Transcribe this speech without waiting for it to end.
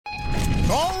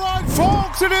All right,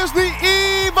 folks, it is the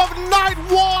eve of night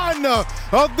one of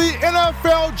the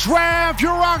NFL Draft.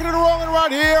 You're rocking and rolling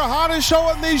right here, hottest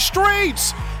show in these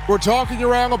streets. We're talking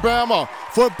your Alabama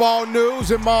football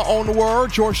news in my own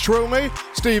words. Yours truly,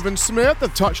 Stephen Smith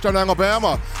of Touchdown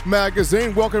Alabama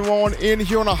magazine. Welcome on in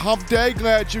here on a hump day.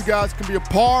 Glad you guys can be a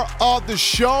part of the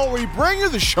show. We bring you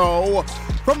the show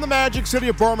from the magic city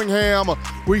of Birmingham.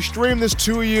 We stream this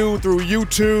to you through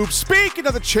YouTube. Speaking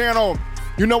of the channel,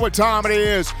 you know what time it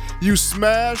is. You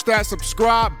smash that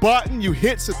subscribe button. You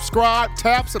hit subscribe,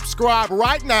 tap subscribe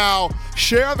right now.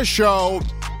 Share the show.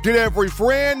 Get every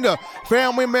friend,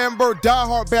 family member,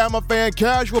 diehard Bama fan,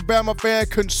 casual Bama fan,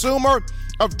 consumer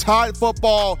of Tide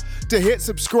football to hit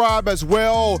subscribe as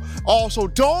well. Also,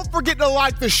 don't forget to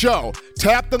like the show.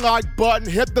 Tap the like button,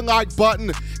 hit the like button,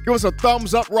 give us a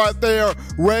thumbs up right there.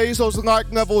 Raise those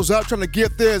like levels up, trying to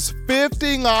get this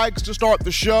 50 likes to start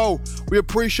the show. We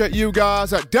appreciate you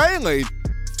guys at daily.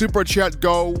 Super Chat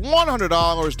Go,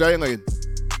 $100 daily.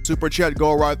 Super Chat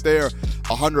Go right there,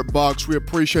 $100. We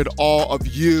appreciate all of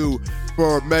you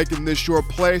for making this your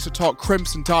place to talk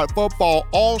Crimson Tide football.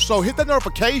 Also, hit that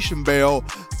notification bell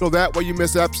so that way you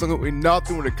miss absolutely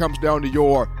nothing when it comes down to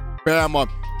your Bama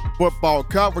football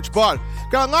coverage. But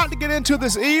got a lot to get into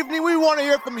this evening. We want to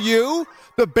hear from you,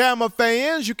 the Bama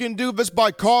fans. You can do this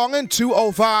by calling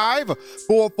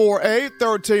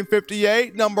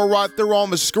 205-448-1358. Number right there on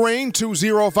the screen,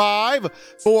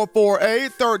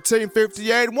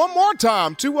 205-448-1358. One more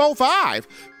time,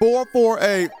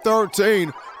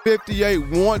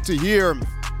 205-448-1358. Want to hear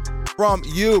from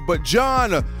you. But John,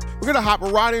 we're going to hop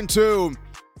right into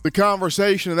the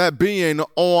conversation, and that being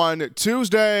on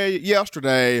Tuesday,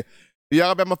 yesterday, the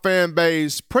Alabama fan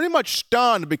base pretty much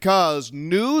stunned because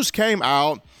news came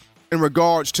out in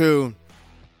regards to,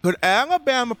 could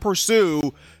Alabama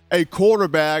pursue a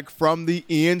quarterback from the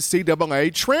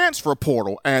NCAA transfer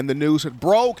portal? And the news had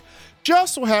broke.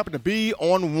 Just so happened to be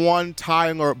on one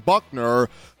Tyler Buchner,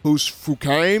 who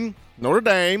came Notre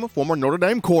Dame, former Notre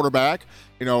Dame quarterback.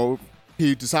 You know,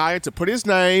 he decided to put his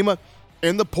name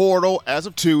in the portal as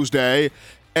of Tuesday,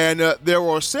 and there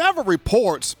were several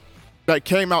reports that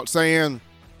came out saying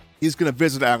he's going to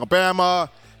visit Alabama,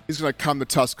 he's going to come to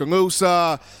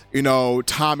Tuscaloosa. You know,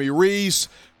 Tommy Rees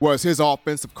was his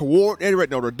offensive coordinator at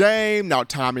Notre Dame. Now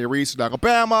Tommy Rees at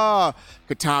Alabama.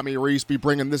 Could Tommy Rees be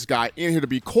bringing this guy in here to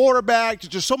be quarterback? There's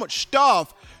just so much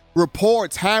stuff,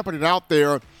 reports happening out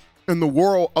there in the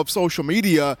world of social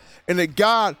media, and it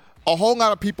got a whole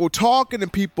lot of people talking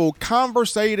and people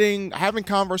conversating, having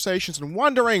conversations and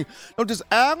wondering, does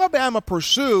Alabama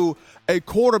pursue a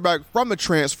quarterback from the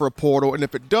transfer portal? And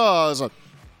if it does,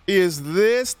 is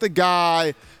this the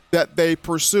guy that they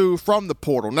pursue from the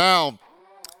portal? Now,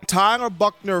 Tyler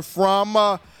Buchner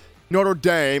from Notre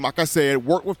Dame, like I said,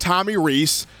 worked with Tommy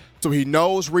Rees, so he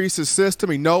knows Rees's system,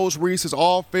 he knows Rees's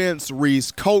offense.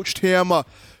 Rees coached him,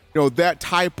 that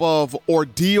type of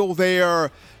ordeal there.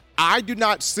 I do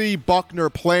not see Buchner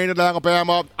playing at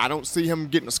Alabama. I don't see him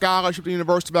getting a scholarship at the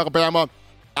University of Alabama.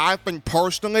 I think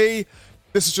personally,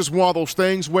 this is just one of those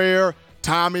things where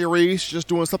Tommy Rees just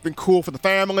doing something cool for the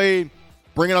family,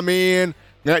 bringing him in,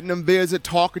 letting him visit,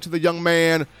 talking to the young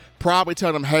man, probably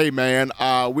telling him, hey, man,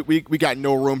 we got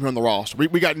no room here on the roster.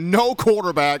 We got no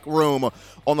quarterback room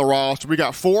on the roster. We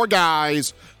got 4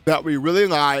 guys that we really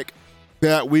like,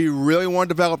 that we really want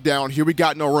to develop down here. We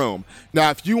got no room.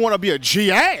 Now, if you want to be a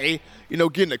GA,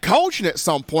 getting to coaching at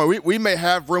some point, we may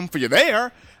have room for you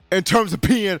there in terms of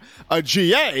being a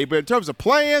GA. But in terms of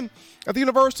playing at the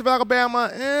University of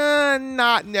Alabama,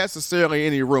 not necessarily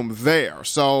any room there.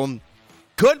 So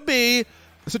could be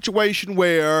a situation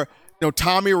where,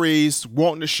 Tommy Rees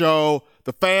wanting to show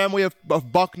the family of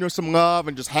Buchner some love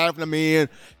and just having them in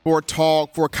for a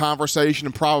talk, for a conversation,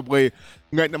 and probably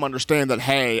letting them understand that,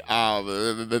 hey,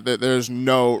 there's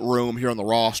no room here on the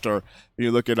roster. You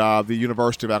look at the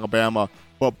University of Alabama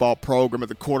football program at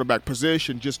the quarterback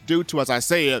position, just due to, as I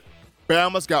said,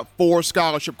 Bama's got 4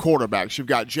 scholarship quarterbacks. You've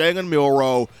got Jalen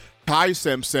Milroe, Ty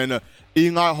Simpson,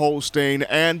 Eli Holstein,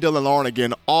 and Dylan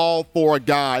Larnigan. All 4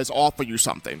 guys offer you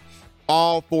something.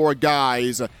 All 4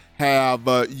 guys have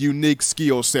unique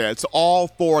skill sets. All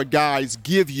 4 guys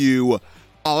give you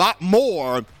a lot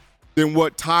more than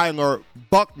what Tyler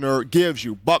Buchner gives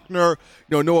you. Buchner,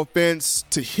 no offense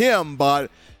to him,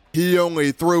 but he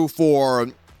only threw for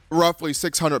roughly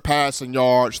 600 passing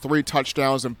yards, 3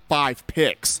 touchdowns, and 5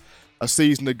 picks a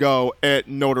season ago at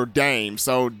Notre Dame.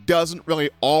 So doesn't really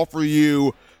offer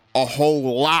you a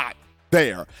whole lot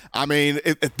there. I mean,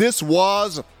 if this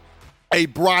was a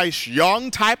Bryce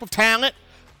Young type of talent,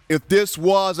 if this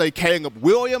was a Caleb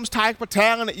Williams type of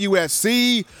talent at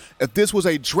USC, if this was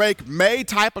a Drake May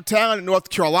type of talent at North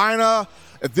Carolina,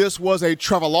 if this was a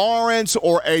Trevor Lawrence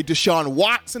or a Deshaun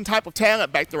Watson type of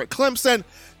talent back there at Clemson,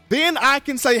 then I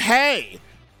can say, hey,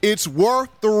 it's worth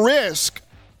the risk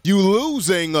you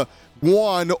losing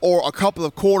one or a couple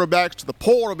of quarterbacks to the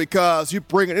portal because you're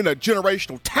bringing in a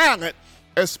generational talent,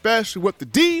 especially with the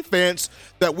defense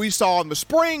that we saw in the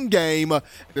spring game, and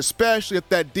especially if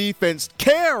that defense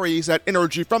carries that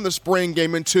energy from the spring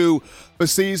game into the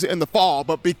season in the fall.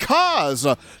 But because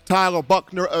Tyler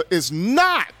Buchner is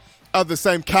not of the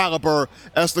same caliber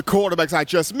as the quarterbacks I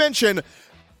just mentioned,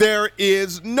 there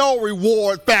is no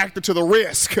reward factor to the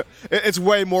risk. It's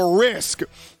way more risk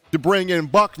to bring in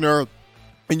Buchner,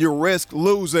 and you risk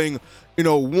losing,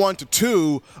 one to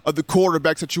two of the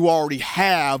quarterbacks that you already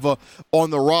have on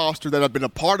the roster that have been a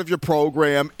part of your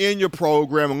program, in your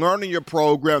program, learning your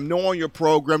program, knowing your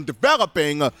program,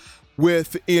 developing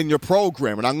within your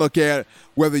program. And I look at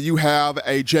whether you have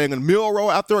a Jalen Milroe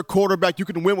out there at quarterback, you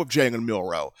can win with Jalen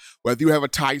Milroe. Whether you have a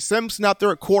Ty Simpson out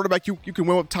there at quarterback, you can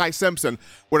win with Ty Simpson.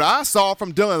 What I saw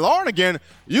from Dylan Larnigan,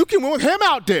 you can win with him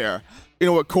out there.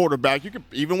 At quarterback. You could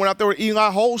even went out there with Eli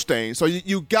Holstein. So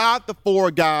you got the four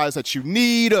guys that you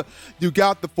need. You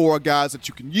got the four guys that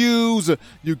you can use.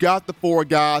 You got the four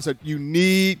guys that you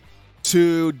need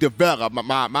to develop.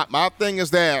 My thing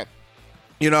is that,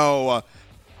 you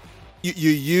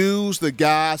use the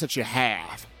guys that you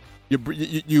have.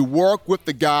 You work with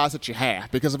the guys that you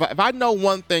have. Because if I know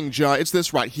one thing, John, it's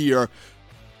this right here.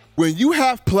 When you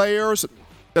have players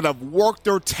that have worked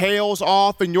their tails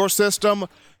off in your system,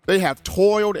 they have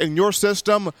toiled in your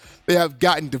system, they have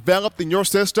gotten developed in your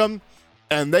system,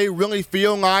 and they really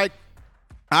feel like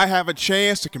I have a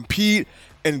chance to compete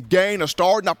and gain a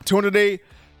starting opportunity,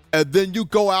 and then you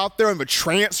go out there in the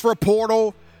transfer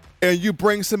portal and you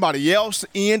bring somebody else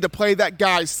in to play that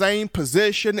guy's same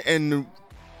position and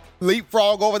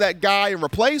leapfrog over that guy and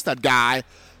replace that guy,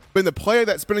 then the player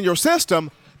that's been in your system,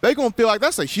 they're going to feel like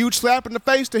that's a huge slap in the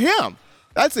face to him.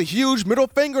 That's a huge middle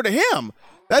finger to him.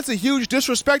 That's a huge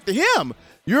disrespect to him.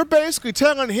 You're basically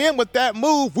telling him with that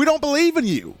move, we don't believe in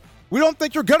you. We don't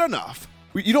think you're good enough.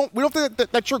 We don't think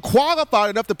that you're qualified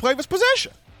enough to play this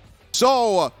position.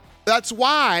 So that's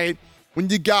why when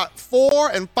you got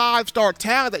 4- and 5-star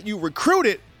talent that you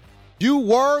recruited, you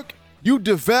work, you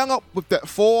develop with that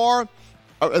 4-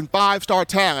 and 5-star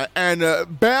talent. And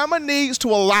Bama needs to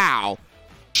allow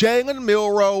Jalen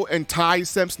Milroe and Ty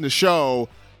Simpson to show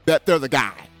that they're the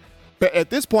guy. But at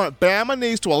this point, Bama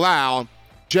needs to allow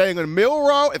Jalen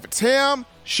Milroe, if it's him,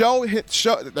 show him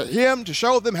to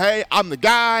show them, hey, I'm the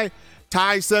guy.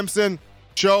 Ty Simpson,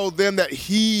 show them that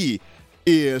he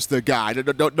is the guy.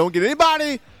 Don't get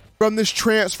anybody from this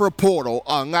transfer portal.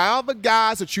 Allow the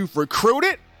guys that you've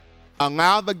recruited,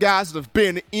 allow the guys that have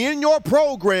been in your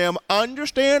program,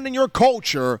 understanding your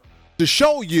culture, to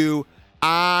show you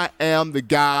I am the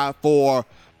guy for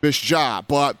this job.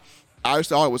 But I just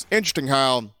thought it was interesting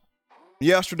how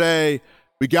yesterday,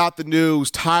 we got the news,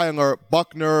 Tyler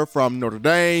Buchner from Notre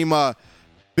Dame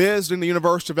visiting the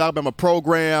University of Alabama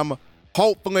program.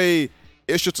 Hopefully,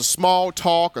 it's just a small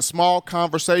talk, a small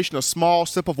conversation, a small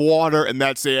sip of water, and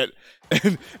that's it.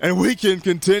 And we can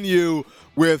continue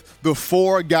with the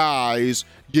 4 guys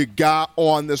you got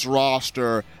on this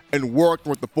roster and worked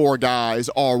with the 4 guys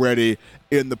already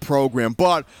in the program.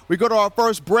 But we go to our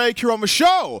first break here on the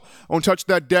show. Don't touch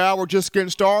that dial. We're just getting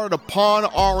started. Upon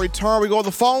our return, we go to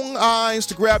the phone lines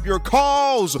to grab your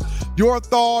calls, your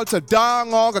thoughts, a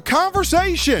dialogue, a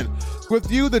conversation with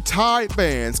you, the Tide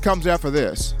fans, comes after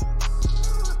this.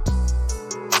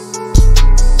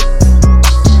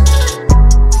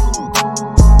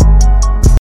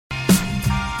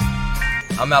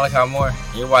 I'm Malachi Moore,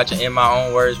 and you're watching In My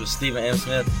Own Words with Stephen M.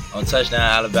 Smith on Touchdown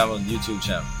Alabama YouTube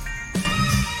channel.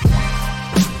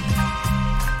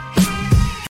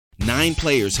 9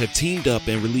 players have teamed up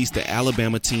and released the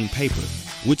Alabama Team Paper,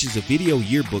 which is a video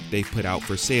yearbook they've put out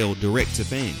for sale direct to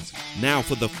fans. Now,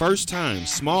 for the first time,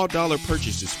 small dollar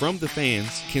purchases from the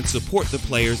fans can support the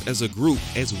players as a group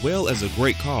as well as a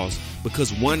great cause,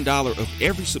 because $1 of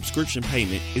every subscription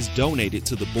payment is donated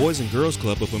to the Boys and Girls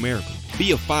Club of America.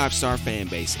 Be a 5-star fan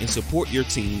base and support your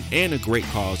team and a great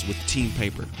cause with Team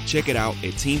Paper. Check it out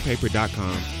at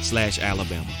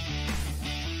teampaper.com/Alabama.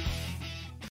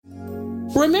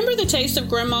 Remember the taste of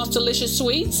Grandma's delicious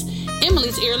sweets?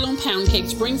 Emily's Heirloom Pound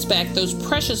Cakes brings back those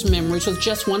precious memories with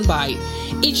just one bite.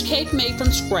 Each cake made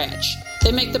from scratch.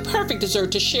 They make the perfect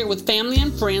dessert to share with family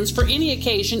and friends for any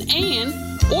occasion, and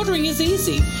ordering is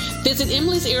easy. Visit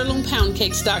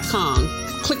Emily'sHeirloomPoundCakes.com.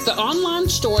 Click the online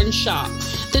store and shop.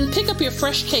 Then pick up your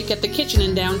fresh cake at the kitchen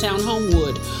in downtown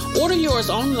Homewood. Order yours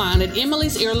online at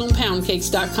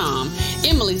Emily'sHeirloomPoundCakes.com.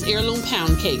 Emily's Heirloom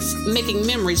Pound Cakes, making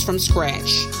memories from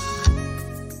scratch.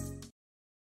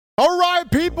 All right,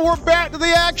 people, we're back to the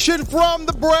action from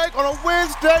the break on a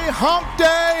Wednesday, hump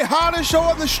day, hottest show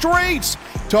on the streets.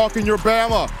 Talking your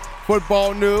Bama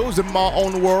football news in my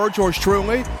own words, yours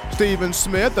truly, Stephen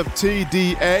Smith of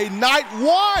TDA. Night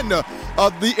one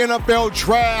of the NFL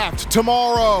draft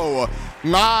tomorrow.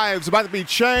 Lives about to be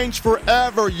changed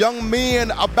forever. Young men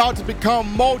about to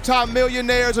become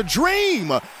multimillionaires. A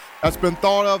dream that's been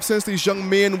thought of since these young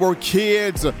men were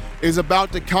kids is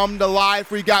about to come to life.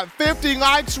 We got 50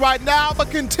 likes right now, but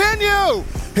continue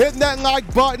hitting that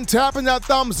like button, tapping that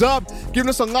thumbs up, giving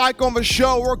us a like on the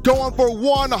show. We're going for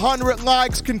 100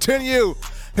 likes. Continue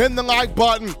hitting the like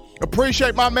button.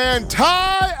 Appreciate my man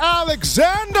Ty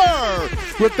Alexander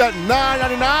with that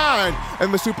 $9.99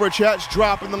 and the super chats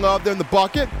dropping the love there in the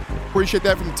bucket. Appreciate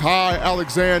that from Ty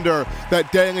Alexander.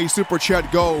 That daily super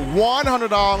chat go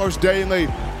 $100 daily.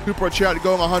 Super chat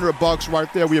going $100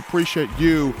 right there. We appreciate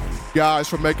you guys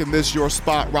for making this your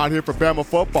spot right here for Bama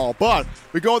football. But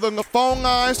we go to the phone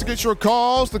lines to get your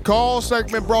calls. The call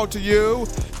segment brought to you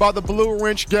by the Blue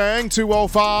Wrench Gang,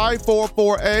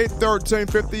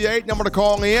 205-448-1358. Number to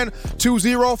call in,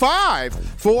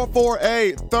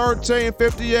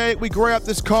 205-448-1358. We grab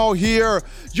this call here.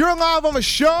 You're live on the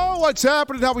show. What's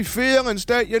happening? How we feeling?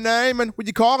 State your name and where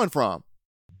you calling from.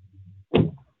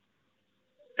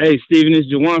 Hey, Steven,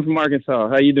 it's Juwan from Arkansas.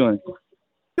 How you doing?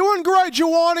 Doing great,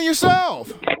 Juwan, and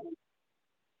yourself?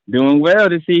 Doing well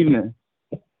this evening.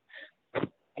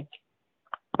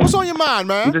 What's on your mind,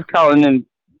 man? I'm just calling in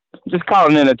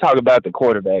to talk about the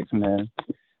quarterbacks, man.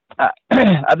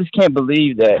 I just can't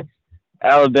believe that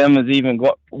Alabama's even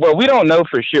going. Well, we don't know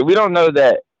for sure. We don't know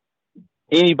that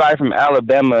anybody from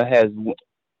Alabama has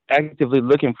actively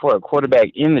looking for a quarterback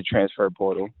in the transfer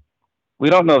portal. We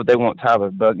don't know if they want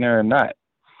Tyler Buckner or not.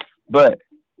 But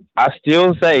I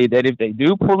still say that if they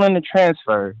do pull in the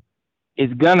transfer,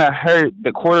 it's going to hurt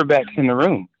the quarterbacks in the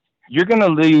room. You're going to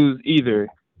lose either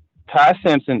Ty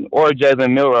Simpson or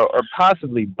Jalen Milroe, or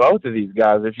possibly both of these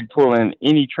guys if you pull in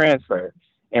any transfer.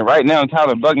 And right now,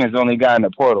 Tyler Buckner's the only guy in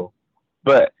the portal.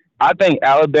 But I think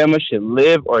Alabama should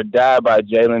live or die by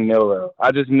Jalen Milroe.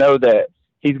 I just know that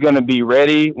he's going to be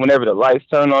ready whenever the lights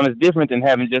turn on. It's different than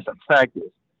having just a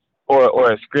practice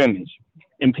or a scrimmage.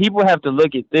 And people have to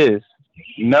look at this.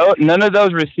 No, none of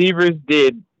those receivers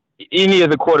did any of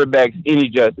the quarterbacks any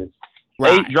justice.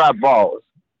 Right. 8 drop balls.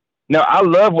 Now, I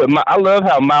love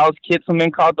how Miles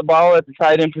Kitselman caught the ball at the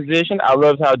tight end position. I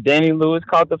love how Danny Lewis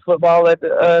caught the football at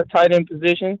the tight end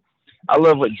position. I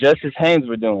love what Justice Haynes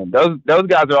were doing. Those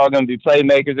guys are all going to be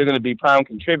playmakers. They're going to be prime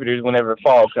contributors whenever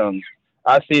fall comes.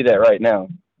 I see that right now.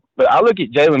 But I look at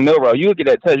Jalen Milroe. You look at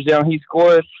that touchdown he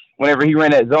scored whenever he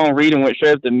ran that zone read and went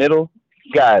straight up the middle.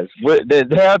 Guys,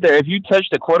 they're out there. If you touch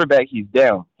the quarterback, he's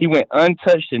down. He went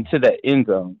untouched into that end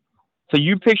zone. So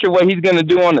you picture what he's going to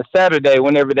do on a Saturday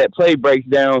whenever that play breaks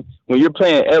down, when you're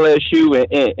playing LSU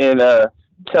in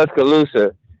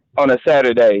Tuscaloosa on a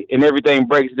Saturday and everything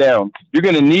breaks down. You're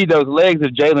going to need those legs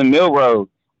of Jalen Milroe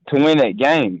to win that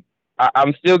game.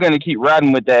 I'm still going to keep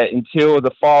riding with that until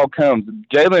the fall comes.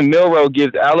 Jalen Milroe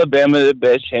gives Alabama the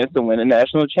best chance to win a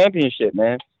national championship,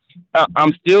 man.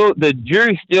 The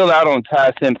jury's still out on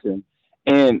Ty Simpson.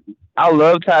 And I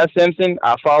love Ty Simpson.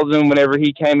 I followed him whenever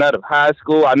he came out of high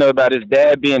school. I know about his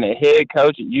dad being a head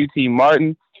coach at UT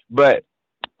Martin. But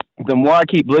the more I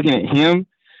keep looking at him,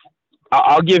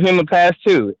 I'll give him a pass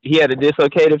too. He had a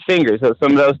dislocated finger, so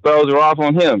some of those throws are off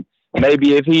on him.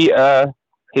 Maybe if his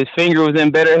finger was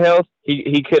in better health,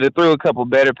 he could have threw a couple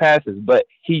better passes. But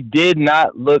he did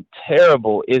not look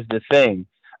terrible is the thing.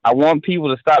 I want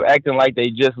people to stop acting like they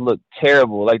just looked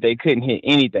terrible, like they couldn't hit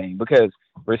anything, because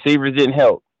receivers didn't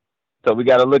help. So we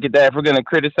got to look at that. If we're going to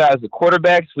criticize the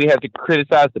quarterbacks, we have to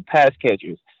criticize the pass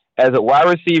catchers. As a wide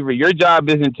receiver, your job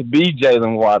isn't to be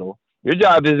Jalen Waddle. Your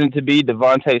job isn't to be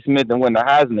Devontae Smith and win the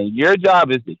Heisman. Your job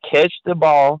is to catch the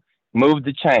ball, move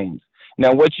the chains.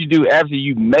 Now, what you do after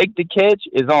you make the catch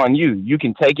is on you. You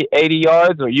can take it 80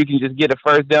 yards, or you can just get a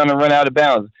first down and run out of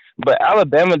bounds. But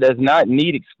Alabama does not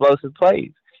need explosive plays.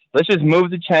 Let's just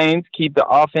move the chains, keep the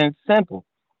offense simple.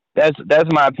 That's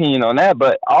my opinion on that.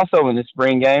 But also in the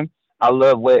spring game, I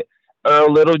love what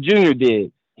Earl Little Jr.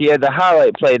 did. He had the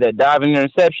highlight play, that diving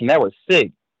interception. That was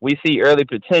sick. We see early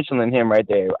potential in him right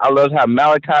there. I love how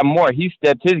Malachi Moore, he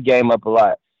stepped his game up a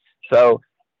lot. So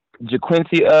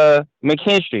JaQuincy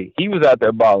McKinstry. He was out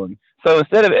there balling. So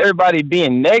instead of everybody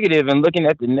being negative and looking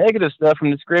at the negative stuff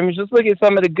from the scrimmage, just look at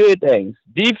some of the good things.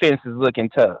 Defense is looking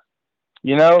tough,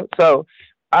 you know? So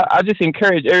I just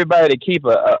encourage everybody to keep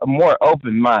a more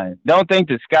open mind. Don't think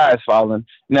the sky is falling.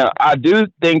 Now, I do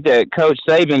think that Coach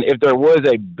Saban, if there was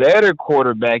a better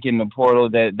quarterback in the portal,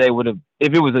 that they would have,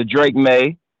 if it was a Drake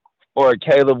May or a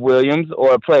Caleb Williams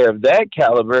or a player of that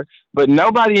caliber, but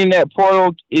nobody in that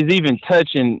portal is even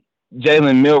touching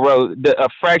Jalen Milroe, a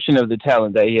fraction of the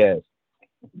talent that he has.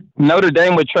 Notre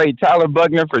Dame would trade Tyler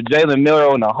Buckner for Jalen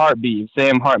Milroe in a heartbeat if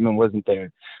Sam Hartman wasn't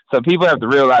there. So people have to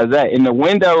realize that. In the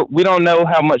window, we don't know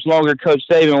how much longer Coach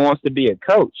Saban wants to be a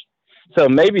coach. So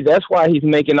maybe that's why he's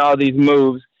making all these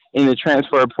moves in the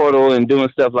transfer portal and doing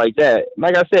stuff like that.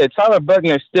 Like I said, Tyler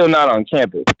Buckner is still not on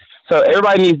campus. So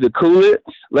everybody needs to cool it.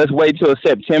 Let's wait till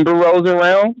September rolls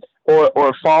around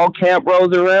or fall camp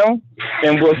rolls around,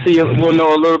 and we'll see. We'll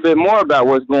know a little bit more about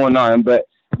what's going on. But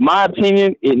my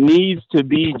opinion, it needs to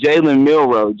be Jalen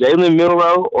Milroe. Jalen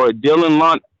Milroe or Dylan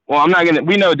Lon. Well, I'm not gonna.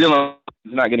 We know Dylan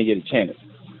is not gonna get a chance.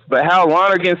 But how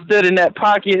Lonergan stood in that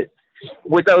pocket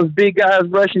with those big guys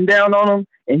rushing down on him,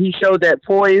 and he showed that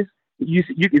poise. You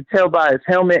could tell by his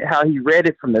helmet how he read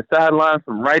it from the sideline,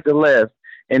 from right to left,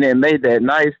 and then made that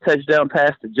nice touchdown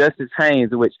pass to Justice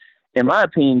Haynes, which, in my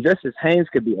opinion, Justice Haynes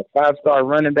could be a 5-star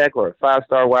running back or a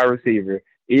 5-star wide receiver.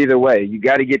 Either way, you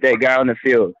got to get that guy on the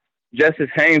field. Justice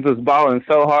Haynes was balling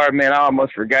so hard, man, I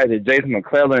almost forgot that Jason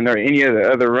McClellan or any of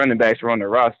the other running backs were on the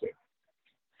roster.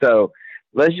 So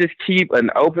let's just keep an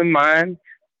open mind.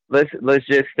 Let's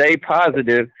just stay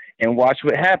positive and watch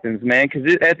what happens, man,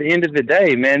 because at the end of the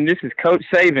day, man, this is Coach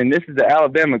Saban. This is the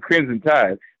Alabama Crimson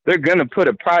Tide. They're going to put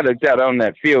a product out on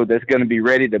that field that's going to be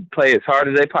ready to play as hard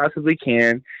as they possibly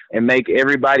can and make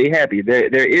everybody happy.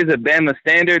 There is a Bama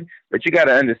standard, but you got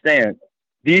to understand,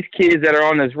 these kids that are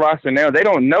on this roster now, they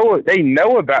don't know. They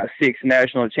know about 6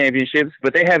 national championships,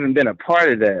 but they haven't been a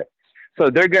part of that. So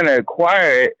they're going to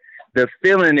acquire it, the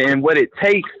feeling and what it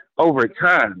takes over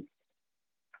time.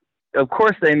 Of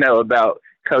course they know about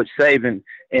Coach Saban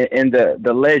and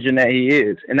the legend that he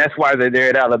is. And that's why they're there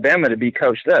at Alabama, to be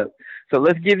coached up. So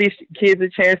let's give these kids a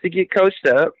chance to get coached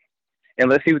up, and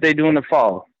let's see what they do in the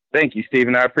fall. Thank you,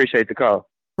 Stephen. I appreciate the call.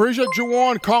 Appreciate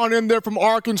Juwan calling in there from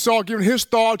Arkansas, giving his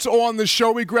thoughts on the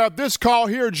show. We grabbed this call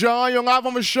here, John. You're live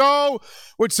on the show.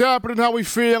 What's happening? How we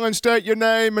feeling? State your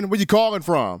name and where you calling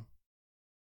from.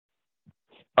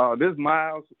 This is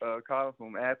Miles calling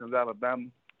from Athens, Alabama.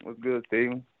 What's good,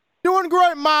 Stephen? Doing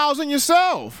great, Miles, and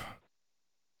yourself?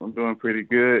 I'm doing pretty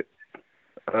good.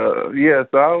 So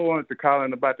I wanted to call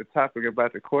in about the topic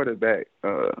about the quarterback.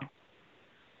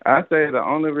 I say the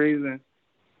only reason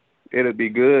it'd be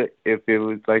good if it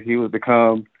was like he was to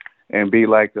come and be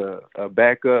like a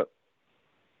backup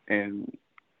and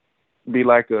be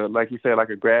like you said, like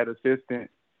a grad assistant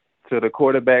to the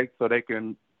quarterback so they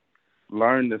can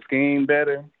learn the scheme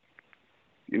better.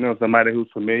 You know, somebody who's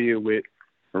familiar with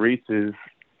Reese's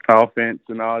offense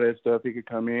and all that stuff, he could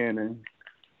come in and,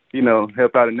 you know,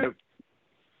 help out in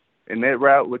that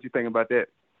route. What you think about that?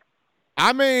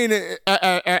 I mean,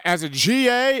 as a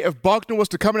GA, if Buckner was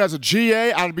to come in as a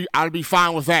GA, I'd be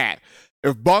fine with that.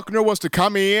 If Buckner was to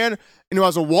come in, you know,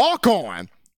 as a walk-on,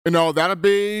 you know, that'd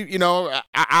be, you know,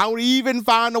 I would even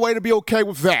find a way to be okay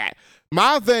with that.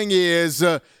 My thing is,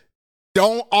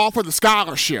 don't offer the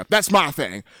scholarship. That's my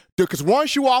thing. Because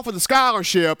once you offer the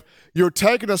scholarship, you're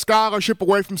taking a scholarship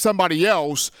away from somebody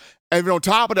else. And on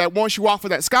top of that, once you offer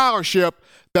that scholarship,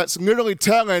 that's literally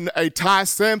telling a Ty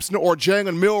Simpson or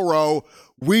Jalen Milroe,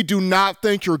 we do not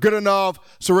think you're good enough,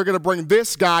 so we're going to bring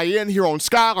this guy in here on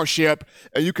scholarship,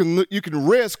 and you can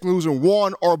risk losing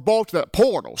one or both to that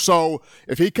portal. So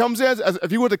if he comes in,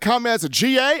 if he were to come as a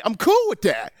GA, I'm cool with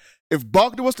that. If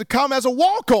Buckner was to come as a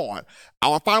walk-on, I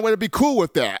would find a way to be cool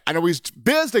with that. I know he's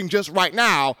visiting just right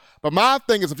now, but my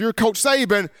thing is, if you're Coach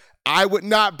Saban, I would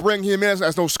not bring him in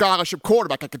as no scholarship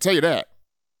quarterback. I can tell you that.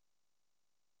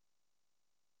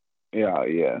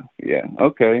 Yeah.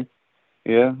 Okay.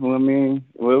 Yeah. Well, I mean,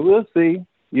 we'll see.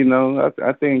 You know,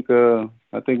 I think we're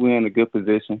in a good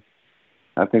position.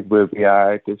 I think we'll be all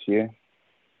right this year.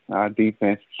 Our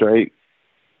defense straight.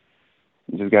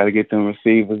 Just got to get them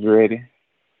receivers ready.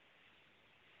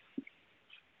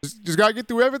 Just got to get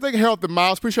through everything healthy,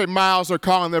 Miles. Appreciate Miles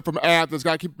calling there from Athens.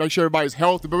 Got to make sure everybody's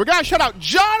healthy. But we got to shout out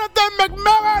Jonathan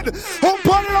McMillan, who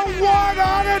put in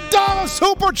a $100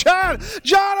 super chat.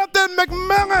 Jonathan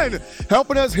McMillan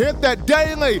helping us hit that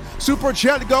daily super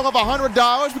chat to go of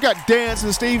 $100. We got Dance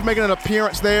and Steve making an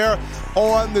appearance there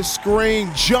on the screen.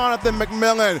 Jonathan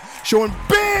McMillan showing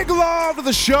big love to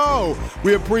the show.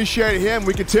 We appreciate him.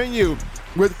 We continue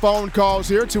with phone calls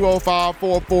here,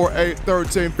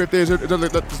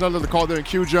 205-448-1350. There's another call there in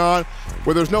queue, John,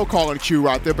 where there's no call in queue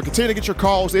right there. But continue to get your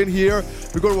calls in here.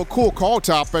 We go to a cool call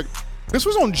topic. This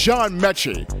was on John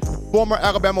Mechie, former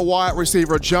Alabama wide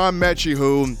receiver John Mechie,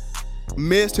 who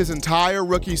missed his entire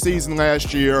rookie season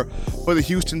last year for the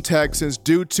Houston Texans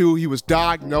due to he was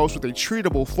diagnosed with a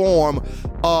treatable form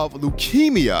of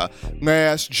leukemia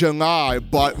last July.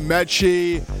 But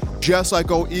Mechie, just like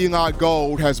old Eli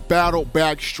Gold, has battled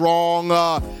back strong.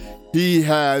 He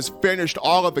has finished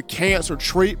all of the cancer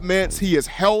treatments. He is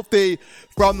healthy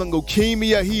from the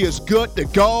leukemia. He is good to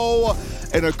go.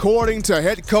 And according to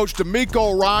head coach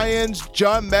DeMeco Ryans,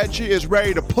 John Mechie is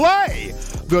ready to play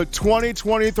the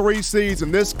 2023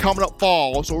 season this coming up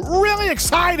fall. So really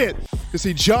excited to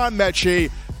see John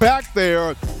Mechie back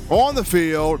there on the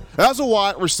field as a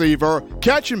wide receiver,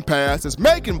 catching passes,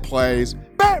 making plays.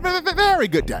 Very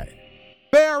good day.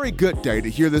 Very good day to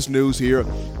hear this news here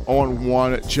on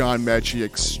one John Mechie.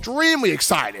 Extremely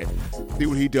excited to see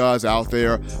what he does out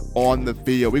there on the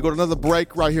field. We go to another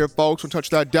break right here, folks. We'll touch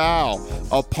that dial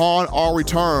upon our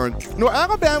return. You know,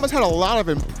 Alabama's had a lot of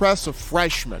impressive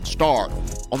freshmen start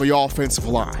on the offensive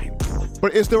line.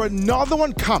 But is there another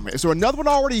one coming? Is there another one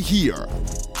already here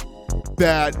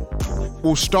that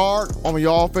will start on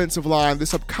the offensive line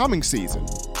this upcoming season?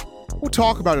 We'll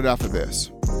talk about it after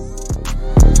this.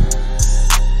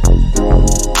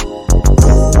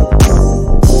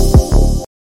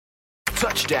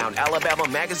 Touchdown Alabama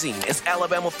Magazine is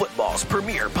Alabama football's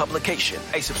premier publication.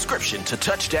 A subscription to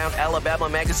Touchdown Alabama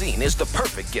Magazine is the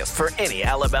perfect gift for any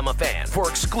Alabama fan. For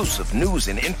exclusive news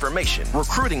and information,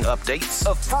 recruiting updates,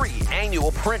 a free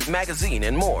annual print magazine,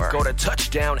 and more, go to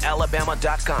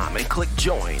touchdownalabama.com and click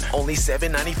join. Only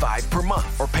 $7.95 per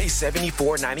month, or pay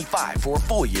 $74.95 for a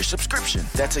full year subscription.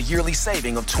 That's a yearly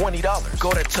saving of $20.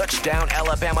 Go to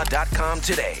touchdownalabama.com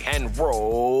today and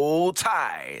roll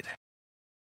Tide.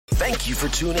 Thank you for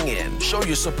tuning in. Show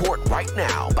your support right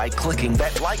now by clicking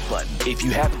that like button. If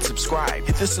you haven't subscribed,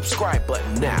 hit the subscribe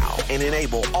button now and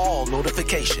enable all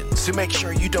notifications to make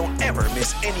sure you don't ever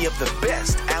miss any of the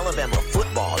best Alabama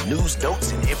football news,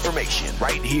 notes, and information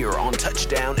right here on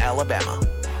Touchdown Alabama.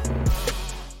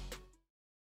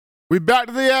 We back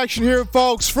to the action here,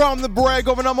 folks, from the break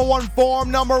over number one form,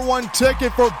 number one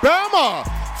ticket for Bama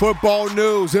football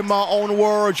news. In my own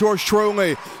words, yours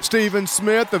truly, Stephen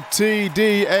Smith of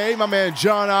TDA, my man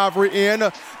John Ivory in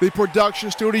the production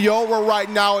studio. We're right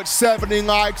now at 70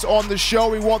 likes on the show.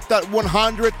 We want that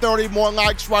 130 more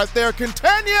likes right there.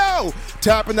 Continue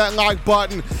tapping that like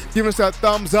button, giving us that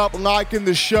thumbs up, liking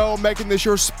the show, making this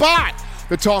your spot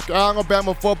to talk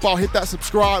Alabama football. Hit that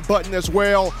subscribe button as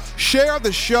well. Share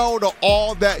the show to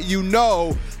all that you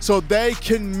know so they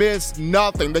can miss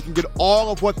nothing. They can get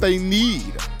all of what they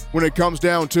need when it comes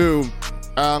down to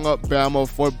Alabama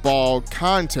football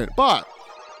content. But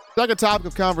second topic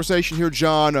of conversation here,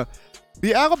 John,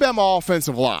 the Alabama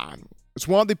offensive line. It's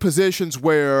one of the positions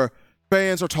where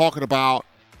fans are talking about.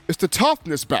 It's the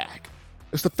toughness back.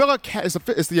 It's the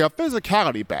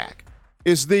physicality back.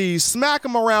 Is the smack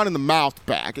them around in the mouth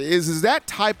back. Is that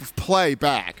type of play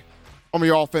back on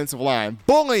the offensive line,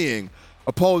 bullying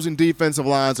opposing defensive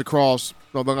lines across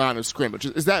the line of scrimmage.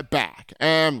 Is that back?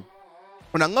 And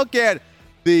when I look at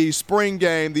the spring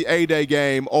game, the A-Day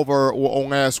game on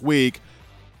last week,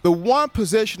 the one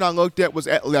position I looked at was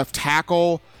at left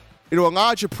tackle. You know,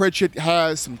 Elijah Pritchett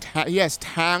has he has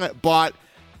talent, but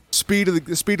speed of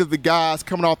the guys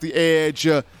coming off the edge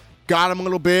got him a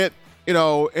little bit. You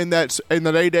know, in that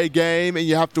A-Day game, and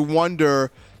you have to wonder,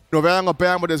 you know, if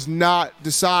Alabama does not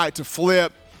decide to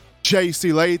flip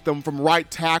J.C. Latham from right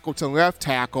tackle to left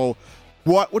tackle,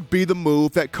 what would be the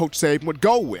move that Coach Saban would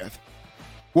go with?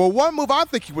 Well, one move I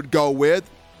think he would go with,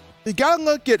 you got to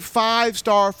look at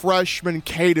five-star freshman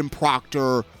Kaydn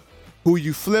Proctor, who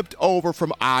you flipped over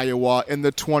from Iowa in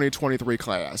the 2023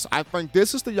 class. I think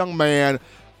this is the young man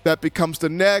that becomes the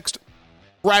next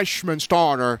freshman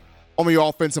starter on the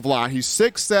offensive line. He's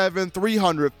 6'7",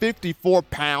 354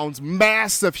 pounds,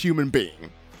 massive human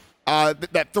being.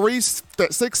 That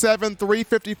 6'7",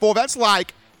 354, that's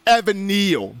like Evan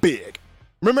Neal big.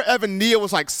 Remember Evan Neal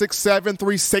was like 6'7",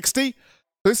 360?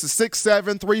 This is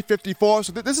 6'7", 354.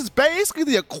 So this is basically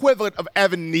the equivalent of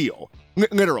Evan Neal,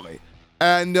 literally.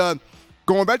 And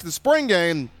going back to the spring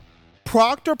game,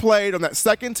 Proctor played on that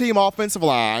second-team offensive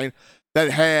line that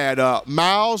had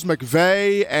Miles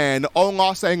McVay and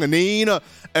Onlas Enganine,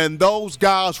 and those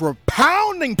guys were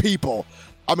pounding people.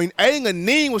 I mean,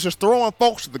 Enganine was just throwing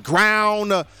folks to the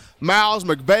ground. Miles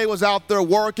McVay was out there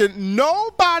working.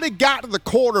 Nobody got to the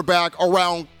quarterback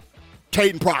around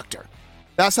Kaydn Proctor.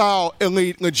 That's how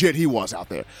elite, legit he was out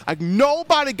there. Like,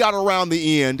 nobody got around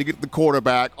the end to get the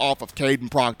quarterback off of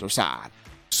Kaydn Proctor's side.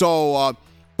 So,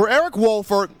 for Eric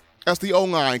Wolford, as the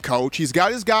O-line coach, he's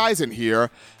got his guys in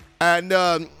here, and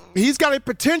he's got a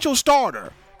potential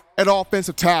starter at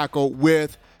offensive tackle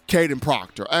with Kaydn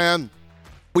Proctor. And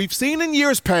we've seen in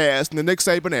years past, in the Nick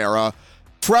Saban era,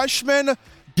 freshmen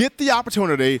get the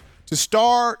opportunity to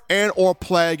start and or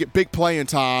get big playing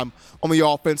time on the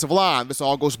offensive line. This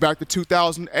all goes back to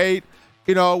 2008,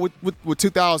 with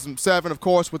 2007, of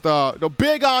course, with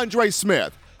big Andre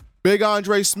Smith. Big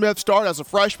Andre Smith started as a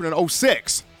freshman in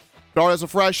 2006. Started as a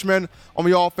freshman on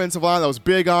the offensive line. That was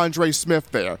big Andre Smith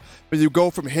there. But you go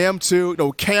from him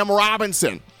to Cam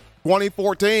Robinson,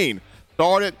 2014.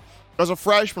 Started as a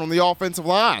freshman on the offensive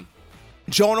line.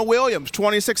 Jonah Williams,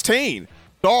 2016.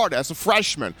 Started as a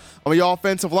freshman on the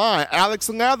offensive line. Alex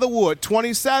Leatherwood,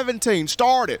 2017,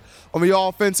 started on the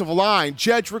offensive line.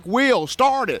 Jedrick Will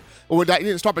started. He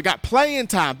didn't start, but got playing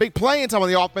time, big playing time on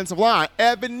the offensive line.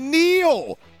 Evan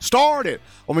Neal started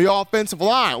on the offensive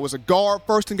line. Was a guard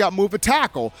first and got moved to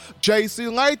tackle. J.C.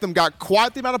 Latham got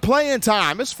quite the amount of playing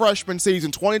time his freshman season,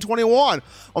 2021,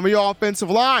 on the offensive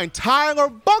line. Tyler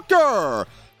Booker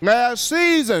last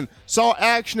season saw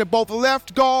action at both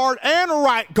left guard and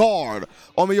right guard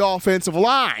on the offensive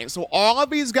line. So all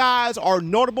of these guys are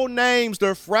notable names.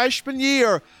 Their freshman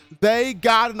year, they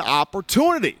got an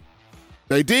opportunity.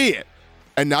 They did.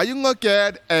 And now you look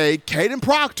at a Kaydn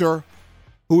Proctor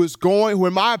who,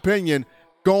 in my opinion,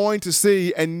 going to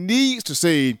see and needs to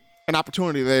see an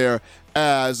opportunity there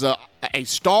as a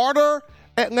starter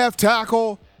at left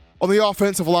tackle on the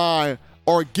offensive line,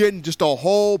 or getting just a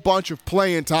whole bunch of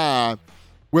playing time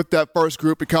with that first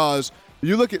group, because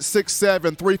you look at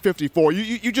 6'7", 354,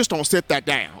 you just don't sit that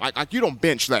down. Like you don't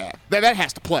bench that. That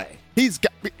has to play. You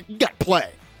got to play.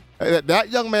 That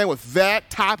young man with that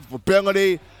type of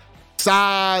ability,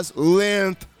 size,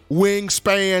 length,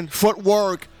 wingspan,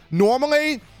 footwork.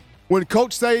 Normally, when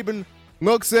Coach Saban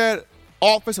looks at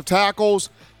offensive tackles,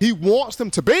 he wants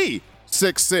them to be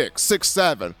 6'6",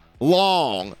 6'7",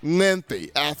 long,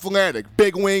 lengthy, athletic,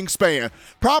 big wingspan.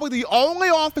 Probably the only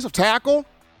offensive tackle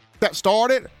that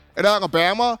started at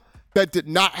Alabama that did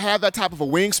not have that type of a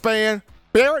wingspan,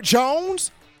 Barrett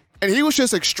Jones, and he was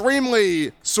just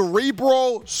extremely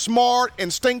cerebral, smart,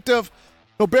 instinctive.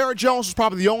 Barrett Jones was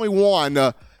probably the only one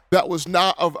that was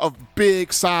not of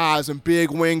big size and big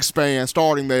wingspan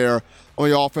starting there on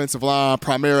the offensive line,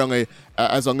 primarily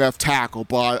as a left tackle.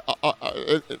 But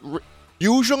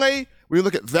usually, when you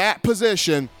look at that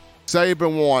position,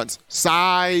 Saban wants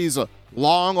size,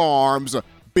 long arms,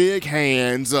 big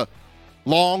hands,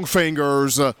 long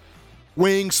fingers,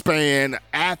 wingspan,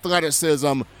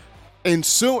 athleticism, and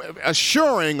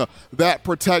assuring that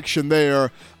protection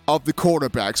there of the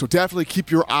quarterback. So definitely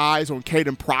keep your eyes on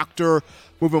Kaydn Proctor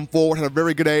moving forward. Had a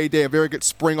very good A-Day, a very good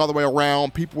spring all the way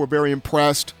around. People were very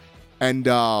impressed. And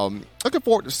looking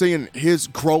forward to seeing his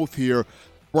growth here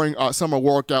during summer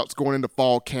workouts going into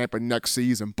fall camp and next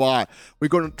season. But we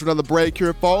go to another break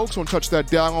here, folks. We'll touch that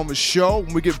down on the show.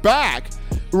 When we get back,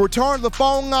 we return to the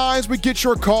phone lines. We get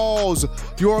your calls,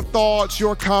 your thoughts,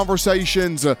 your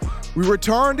conversations. We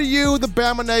return to you, the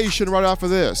Bama Nation, right after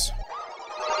this.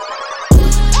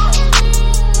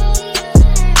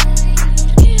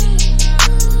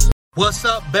 What's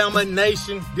up, Bama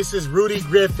Nation? This is Rudy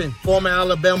Griffin, former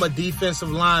Alabama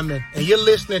defensive lineman, and you're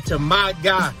listening to my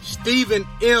guy, Stephen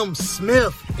M.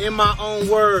 Smith, in my own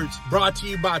words, brought to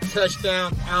you by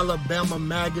Touchdown Alabama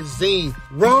Magazine.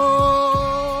 Roll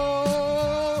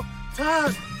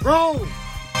Tide, roll!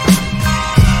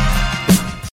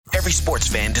 Every sports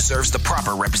fan deserves the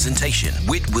proper representation.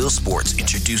 Whitwell Sports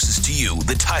introduces to you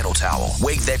the Title Towel.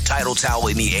 Wave that Title Towel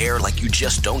in the air like you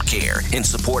just don't care in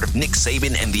support of Nick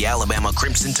Saban and the Alabama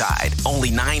Crimson Tide. Only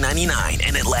 $9.99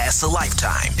 and it lasts a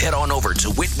lifetime. Head on over to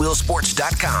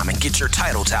whitwellsports.com and get your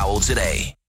Title Towel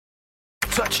today.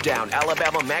 Touchdown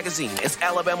Alabama Magazine is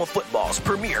Alabama football's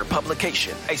premier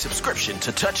publication. A subscription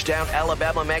to Touchdown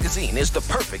Alabama Magazine is the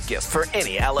perfect gift for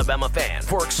any Alabama fan.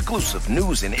 For exclusive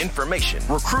news and information,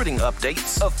 recruiting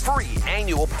updates, a free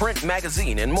annual print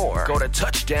magazine, and more, go to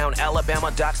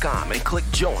touchdownalabama.com and click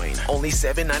join. Only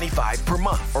 $7.95 per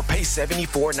month, or pay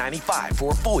 $74.95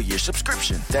 for a full year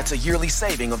subscription. That's a yearly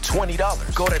saving of $20.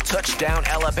 Go to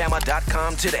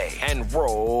touchdownalabama.com today and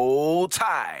roll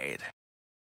Tide.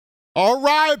 All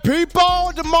right,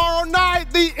 people, tomorrow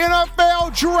night, the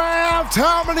NFL Draft.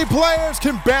 How many players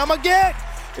can Bama get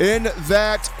in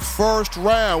that first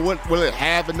round? Will it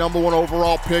have the number one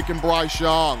overall pick in Bryce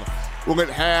Young? Will it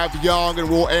have Young and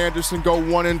Will Anderson go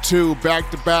 1 and 2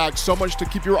 back-to-back? So much to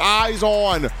keep your eyes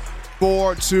on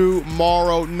for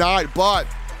tomorrow night. But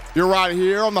you're right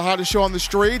here on the hottest show on the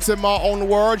streets. In my own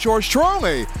words, yours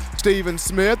truly, Stephen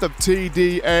Smith of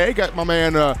TDA. Got my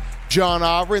man John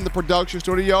Ivory in the production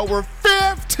studio. We're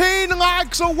 15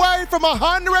 likes away from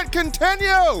 100.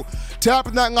 Continue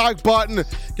tapping that like button,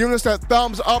 giving us that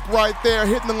thumbs up right there,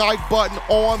 hitting the like button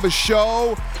on the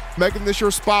show, making this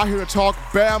your spot here to talk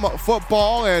Bama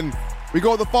football. And we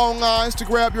go to the phone lines to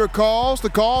grab your calls. The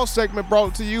call segment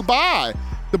brought to you by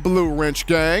the Blue Wrench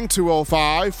Gang,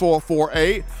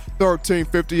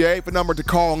 205-448-1358. The number to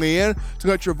call in to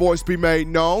let your voice be made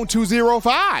known,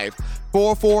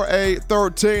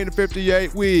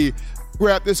 205-448-1358. We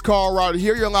grab this call right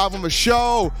here. You're live on the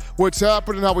show. What's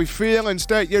happening? How we feeling?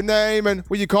 State your name and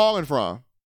where you calling from.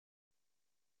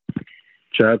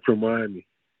 Chad from Miami.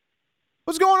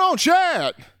 What's going on,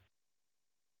 Chad?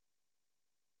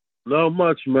 Not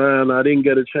much, man. I didn't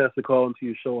get a chance to call into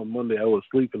your show on Monday. I was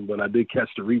sleeping, but I did catch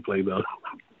the replay, though.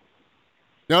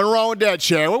 Nothing wrong with that,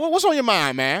 Chad. What's on your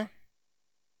mind, man?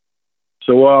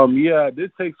 So, I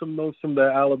did take some notes from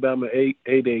the Alabama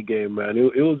A-Day game, man.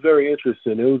 It was very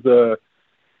interesting. It was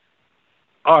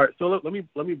all right. So let me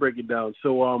break it down.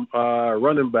 So,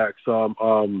 running backs.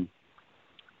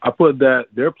 I put that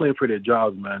they're playing for their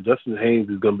jobs, man. Justin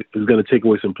Haynes is gonna take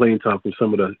away some playing time from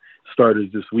some of the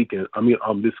starters this weekend.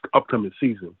 This upcoming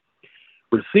season.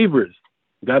 Receivers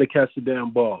got to catch the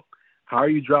damn ball. How are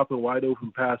you dropping wide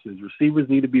open passes? Receivers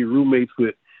need to be roommates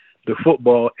with the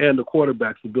football and the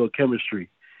quarterbacks to build chemistry.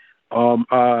 And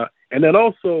then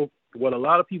also, what a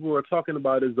lot of people are talking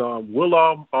about is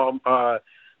will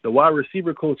the wide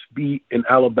receiver coach be in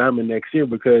Alabama next year?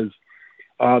 Because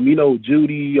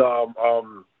Judy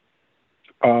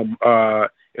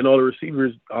and all the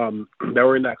receivers that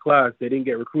were in that class, they didn't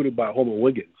get recruited by Homer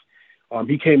Wiggins.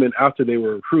 He came in after they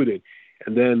were recruited.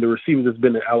 And then the receivers that's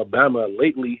been in Alabama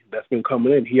lately that's been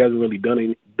coming in, he hasn't really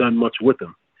done much with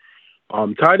them.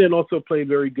 Tight end also played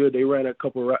very good. They ran a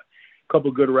couple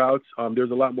good routes. There's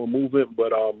a lot more movement,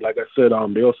 but like I said,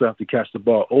 they also have to catch the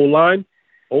ball. O-line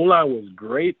was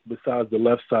great besides the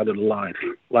left side of the line.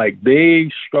 Like, they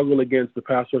struggle against the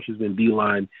pass rushers in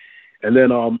D-line. And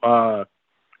then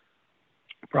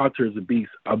Proctor is a beast.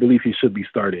 I believe he should be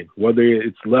starting. Whether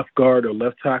it's left guard or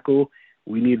left tackle,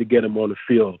 we need to get him on the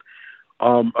field.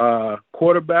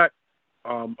 Quarterback,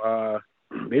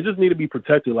 they just need to be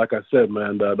protected, like I said,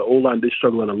 man. The O-line did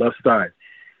struggle on the left side.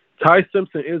 Ty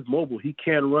Simpson is mobile. He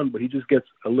can run, but he just gets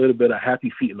a little bit of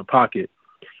happy feet in the pocket.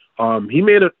 He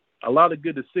made a lot of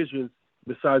good decisions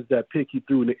besides that pick he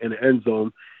threw in the end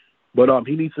zone, but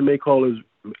he needs to make all his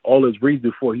reads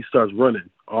before he starts running.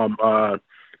 The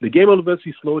game will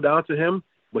eventually slow down to him,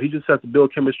 but he just has to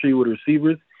build chemistry with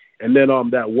receivers. And then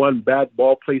that one bad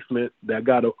ball placement that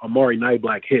got Amari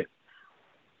Niblack hit.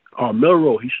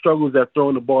 Milroe, he struggles at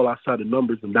throwing the ball outside the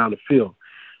numbers and down the field.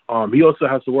 He also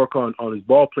has to work on his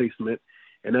ball placement.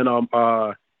 And then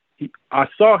I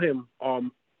saw him,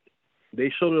 they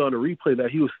showed it on the replay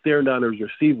that he was staring down his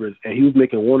receivers and he was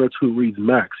making one or two reads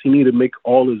max. He needed to make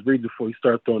all his reads before he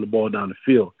started throwing the ball down the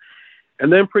field.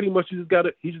 And then pretty much he just got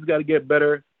to get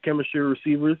better chemistry with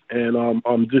receivers and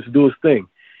just do his thing.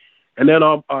 And then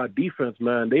defense,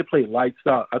 man, they played lights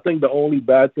out. I think the only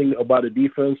bad thing about the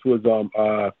defense was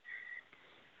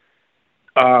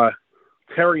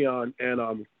Terrion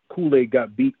and Kool-Aid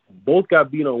both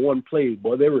got beat on one play,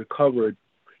 but they recovered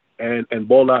and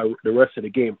balled out the rest of the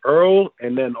game. Earl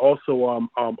and then also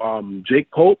Jake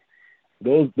Pope,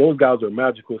 those guys are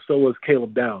magical. So was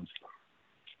Caleb Downs.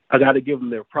 I got to give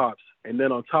them their props. And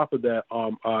then on top of that,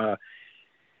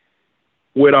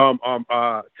 with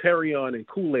Terrion and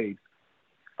Kool-Aid,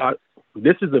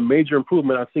 this is a major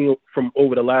improvement I've seen from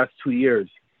over the last 2 years.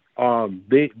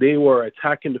 They were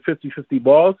attacking the 50-50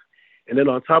 balls, and then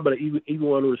on top of that, even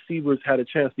when the receivers had a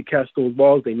chance to catch those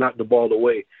balls, they knocked the ball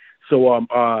away. So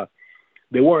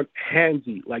they weren't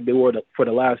handsy like they were for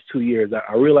the last 2 years.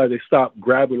 I realized they stopped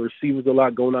grabbing receivers a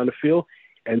lot going on the field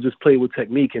and just played with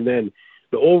technique. And then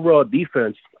the overall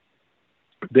defense,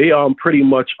 they pretty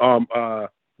much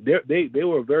they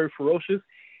were very ferocious,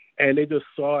 and they just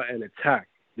saw an attack.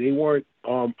 They weren't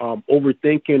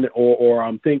overthinking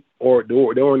or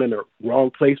they weren't in the wrong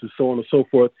place and so on and so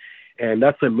forth. And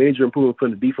that's a major improvement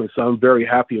from the defense. So I'm very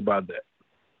happy about that.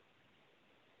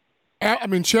 I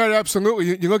mean, Chad,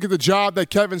 absolutely. You look at the job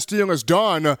that Kevin Steele has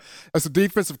done as a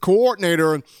defensive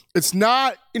coordinator. It's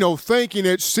not, thinking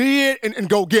it, see it, and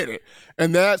go get it.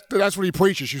 And that's what he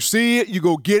preaches. You see it, you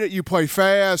go get it, you play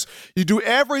fast, you do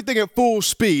everything at full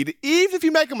speed. Even if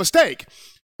you make a mistake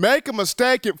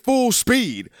at full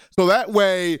speed. So that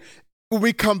way, when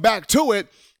we come back to it,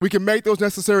 we can make those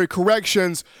necessary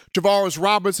corrections. Javaris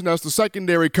Robinson, as the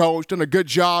secondary coach, done a good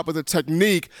job with the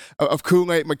technique of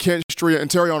Kool-Aid McKinstry and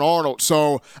Terrion Arnold.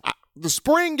 So the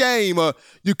spring game,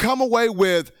 you come away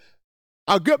with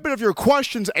a good bit of your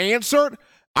questions answered.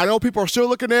 I know people are still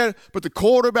looking at it, but the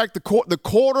quarterback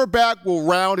will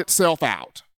round itself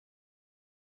out.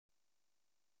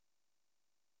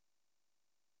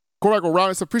 Quarterback will round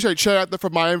itself. Appreciate Chad there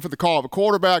from Miami for the call. The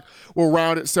quarterback will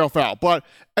round itself out. But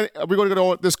we're going to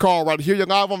go on this call right here. You're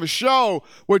live on the show.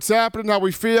 What's happening? How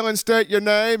we feeling? State your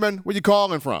name and where you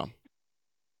calling from.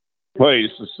 Hey,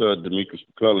 this is Demetrius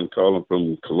McClellan calling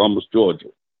from Columbus, Georgia.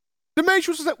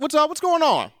 Demetrius, what's up? What's going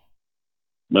on?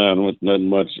 Man, nothing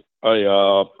much.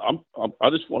 I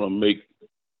just want to make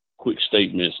quick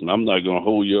statements, and I'm not going to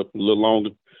hold you up a little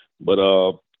longer. But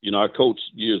I coached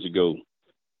years ago,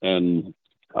 and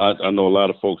I know a lot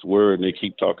of folks were, and they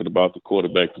keep talking about the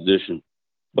quarterback position.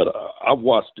 But I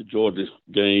watched the Georgia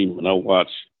game, and I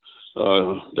watched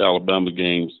the Alabama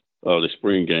games, the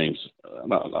spring games.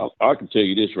 And I can tell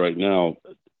you this right now.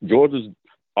 Georgia's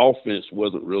offense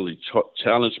wasn't really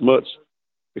challenged much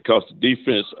because the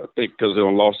defense, I think because they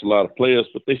lost a lot of players,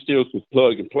 but they still can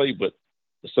plug and play. But at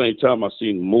the same time, I've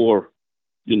seen more,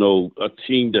 a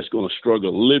team that's going to struggle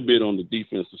a little bit on the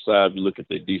defensive side if you look at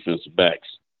their defensive backs.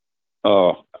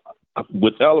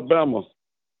 With Alabama,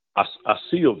 I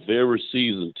see a very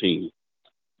seasoned team,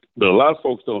 but a lot of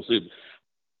folks don't see it.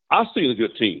 I see a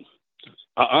good team.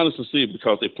 I honestly see it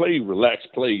because they play relaxed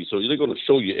plays, so they're going to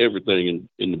show you everything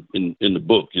in the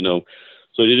book, So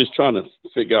they're just trying to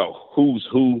figure out who's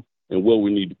who and where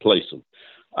we need to place them.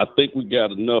 I think we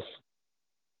got enough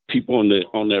people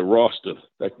on that roster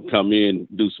that can come in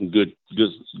and do some good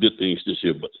things this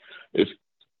year. But if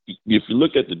you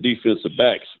look at the defensive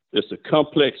backs,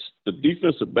 the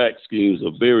defensive back schemes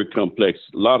are very complex,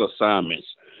 a lot of assignments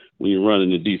when you're running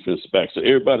the defensive back. So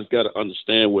everybody's got to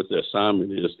understand what their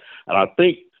assignment is. And I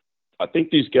think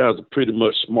these guys are pretty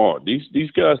much smart.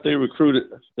 These guys they recruited,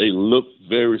 they look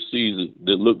very seasoned,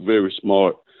 they look very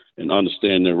smart and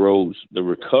understand their roles, the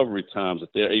recovery times that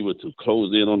they're able to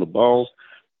close in on the ball.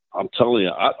 I'm telling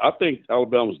you, I think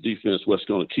Alabama's defense was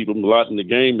going to keep them a lot in the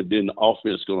game, and then the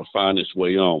offense is going to find its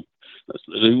way on. If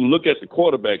you look at the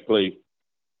quarterback play,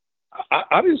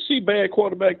 I didn't see bad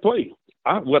quarterback play.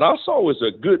 What I saw was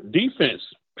a good defense.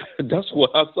 That's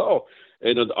what I saw.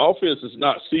 And the offense is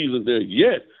not seasoned there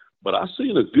yet, but I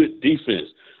seen a good defense.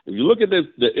 If you look at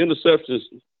the interceptions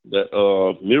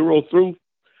that Miro threw,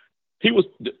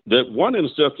 that one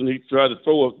interception he tried to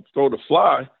throw the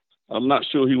fly. I'm not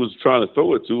sure he was trying to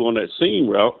throw it to on that seam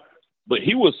route, but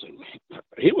he was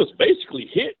basically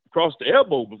hit across the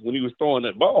elbow when he was throwing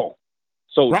that ball.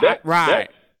 So that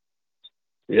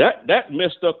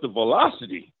messed up the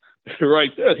velocity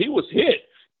right there. He was hit.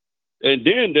 And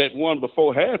then that one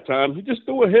before halftime, he just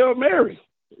threw a Hail Mary.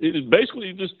 It is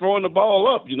basically just throwing the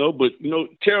ball up, but,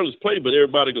 careless play, but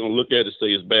everybody going to look at it and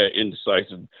say it's bad,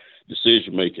 indecisive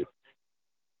decision-making.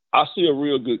 I see a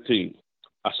real good team.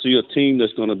 I see a team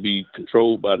that's going to be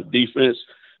controlled by the defense,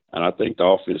 and I think the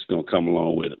offense is going to come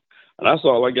along with it. And that's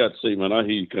all I got to say, man. I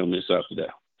hear you comments after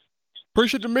that.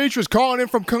 Appreciate Demetrius calling in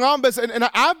from Columbus, and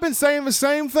I've been saying the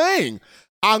same thing.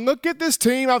 I look at this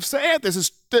team, I've said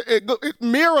this, it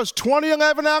mirrors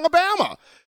 2011 Alabama,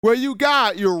 where you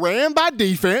ran by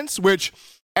defense, which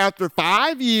after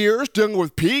 5 years dealing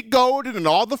with Pete Golden and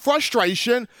all the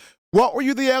frustration, what were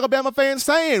you, the Alabama fans,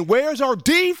 saying? Where's our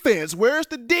defense? Where's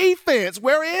the defense?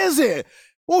 Where is it?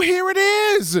 Well, here it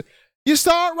is. You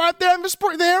saw it right there in the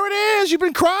spring. There it is. You've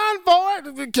been crying for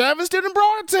it. Kevin's didn't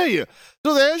brought it to you.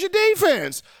 So there's your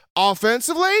defense.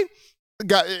 Offensively, you're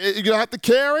going to have to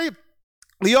carry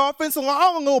the offense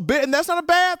along a little bit, and that's not a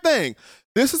bad thing.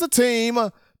 This is a team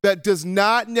that does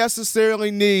not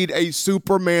necessarily need a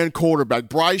Superman quarterback.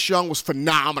 Bryce Young was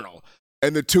phenomenal.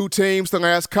 And the two teams the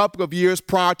last couple of years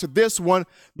prior to this one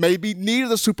maybe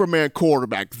needed a Superman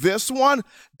quarterback. This one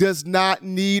does not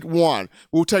need one.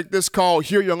 We'll take this call.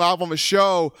 Hear you live on the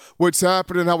show. What's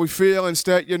happening, how we feeling,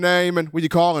 state your name, and where you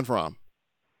calling from.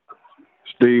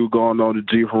 Steve going on to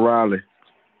G from Raleigh.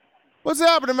 What's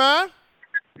happening, man?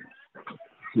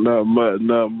 Not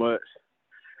much.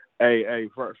 Hey,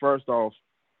 first off,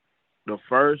 the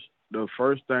first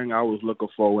thing I was looking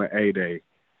for in A-Day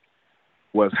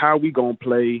was how we going to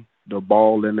play the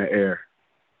ball in the air.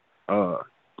 It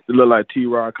looked like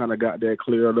T-Rod kind of got that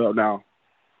cleared up. Now,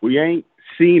 we ain't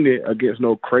seen it against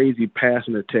no crazy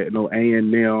passing attack, no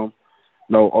A&M,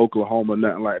 no Oklahoma,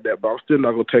 nothing like that. But I'm still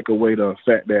not going to take away the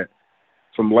fact that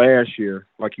from last year,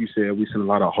 like you said, we've seen a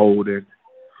lot of holding.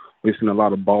 We've seen a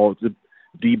lot of balls,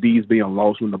 DBs being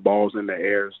lost when the ball's in the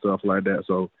air and stuff like that.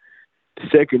 So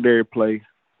secondary play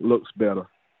looks better.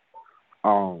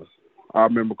 I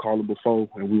remember calling before,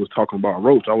 and we was talking about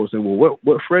Roach. I was saying, well,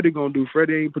 what Freddie gonna do?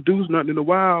 Freddie ain't produced nothing in a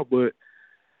while, but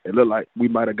it looked like we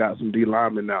might have got some D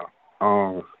linemen now.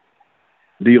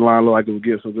 D-line looked like it was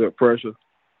getting some good pressure.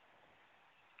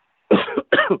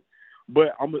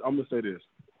 But I'm gonna say this.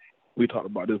 We talked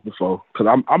about this before, because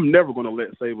I'm never gonna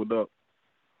let Saban up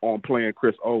on playing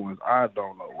Chris Owens. I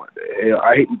don't know what the hell.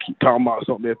 I hate to keep talking about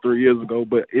something that 3 years ago,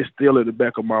 but it's still in the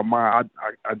back of my mind.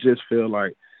 I just feel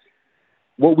like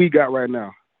what we got right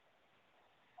now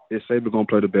is Saban gonna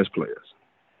play the best players.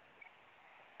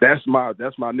 That's my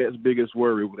next biggest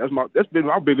worry. That's been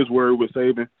my biggest worry with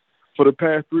Saban for the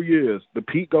past 3 years. The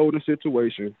Pete Golden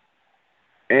situation,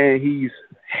 and he's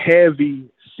heavy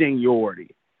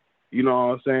seniority. You know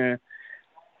what I'm saying?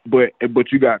 But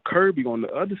you got Kirby on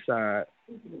the other side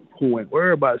who ain't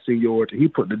worried about seniority. He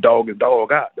put the dog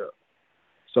out there.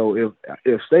 So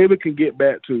if Saban can get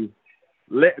back to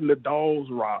letting the dogs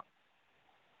rock,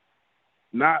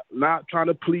 not trying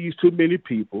to please too many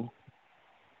people,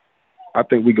 I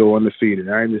think we go undefeated.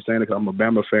 I ain't just saying it because I'm a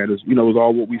Bama fan. It's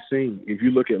all what we seen. If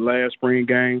you look at last spring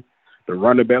game, the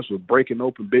running backs were breaking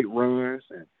open big runs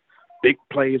and big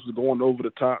plays was going over the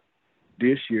top.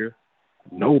 This year,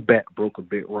 no back broke a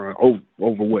big run over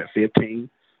what, 15?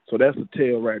 So that's a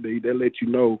tell right there. That let you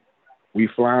know we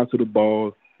flying to the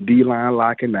ball, D-line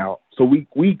locking out. So we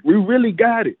really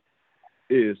got it.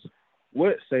 Is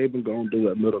what Saban going to do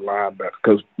at middle linebacker?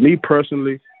 Because me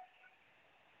personally,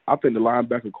 I think the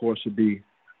linebacker core should be,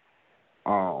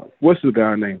 what's the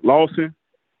guy's name? Lawson?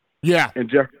 Yeah.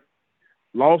 And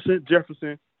Lawson,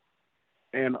 Jefferson,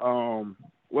 and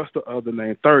what's the other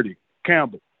name? 30,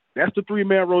 Campbell. That's the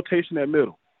three-man rotation at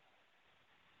middle.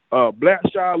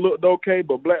 Blackshaw looked okay,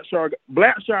 but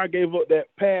Blackshaw gave up that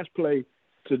pass play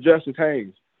to Justice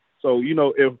Haynes. So,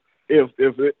 if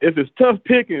it's tough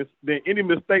pickings, then any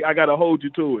mistake, I got to hold you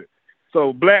to it.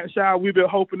 So, Blackshaw, we've been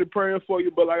hoping and praying for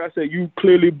you, but like I said, you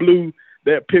clearly blew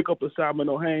that pickup assignment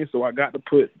on Haynes, so I got to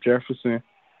put Jefferson,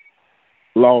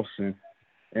 Lawson,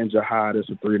 and Jihad as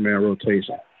a three-man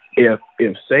rotation. If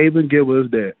Saban give us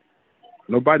that,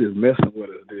 nobody's messing with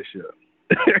us this year.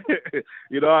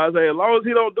 You know what I'm saying? As long as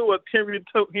he don't do a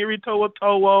Henry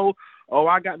To'o,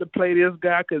 I got to play this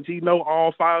guy because he know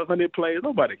all 500 plays.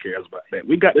 Nobody cares about that.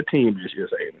 We got the team this year,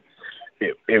 Saban.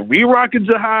 If we rocking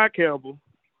Jihad Campbell,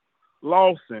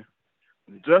 Lawson,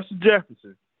 Justin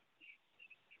Jefferson,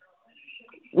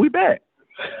 we back.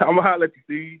 I'm gonna holler at you,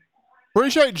 Steve.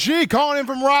 Appreciate G calling in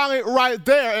from Raleigh right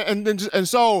there, and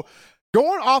so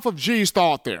going off of G's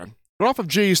thought,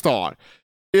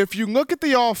 if you look at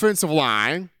the offensive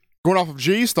line, going off of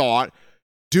G's thought,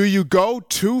 do you go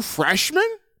 2 freshmen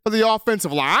for the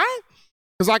offensive line?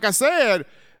 Because like I said,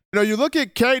 you look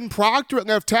at Kaydn Proctor at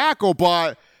left tackle,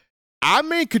 but I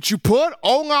mean, could you put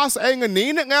Olas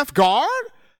Enganine at left guard?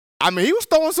 I mean, he was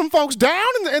throwing some folks down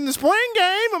in the spring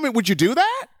game. I mean, would you do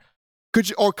that?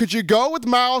 Could you go with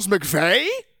Miles McVay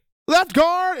left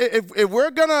guard? If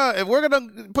we're gonna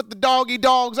put the doggy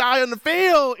dogs out in the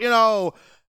field,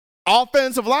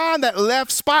 offensive line, that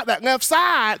left spot, that left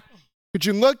side, could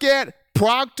you look at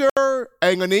Proctor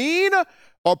Enganine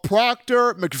or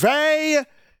Proctor McVay?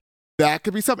 That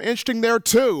could be something interesting there,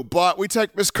 too. But we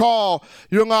take this call.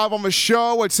 You're live on the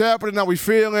show. What's happening? How we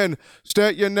feeling?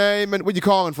 State your name and where you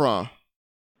calling from.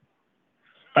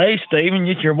 Hey, Steven.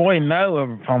 It's your boy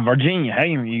Noah from Virginia. Hey,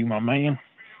 you, my man.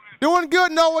 Doing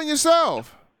good, Noah, and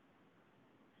yourself?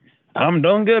 I'm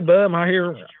doing good, bud. I'm out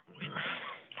here.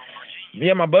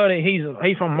 Yeah, my buddy, he's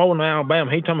from Moulton, Alabama.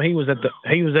 He told me he was at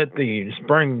the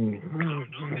spring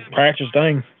practice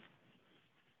thing.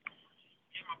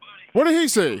 What did he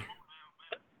say?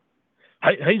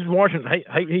 He's watching.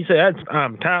 He said,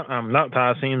 not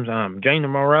Ty Sims,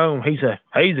 Jalen Monroe. He said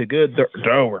he's a good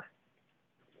thrower.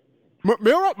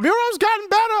 Miro's gotten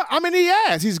better. I mean, he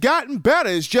has. He's gotten better.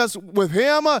 It's just with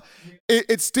him,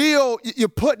 it's still you're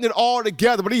putting it all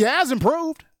together, but he has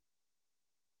improved.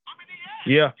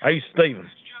 Yeah, hey Steven.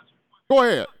 Go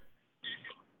ahead.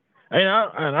 And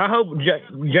I hope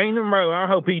Jalen Monroe. I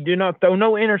hope he do not throw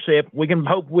no intercept. We can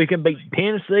hope we can beat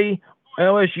Tennessee,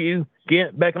 LSU,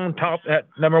 get back on top at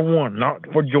number 1, not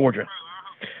for Georgia.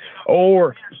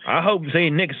 Or I hope to see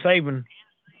Nick Saban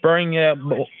bring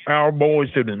our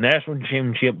boys to the national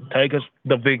championship, take us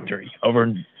the victory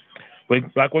over.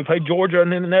 Like we played Georgia in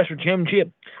the national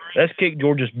championship. Let's kick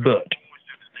Georgia's butt.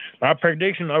 My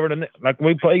prediction like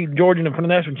we played Georgia for the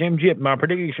national championship. My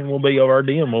prediction will be over our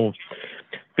DM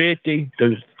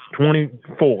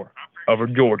 50-24 over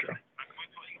Georgia.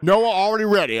 Noah already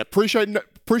ready. Appreciate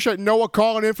Appreciate Noah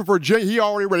calling in for Virginia. He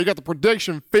already ready. He got the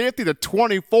prediction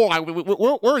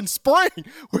 50-24. We're in spring.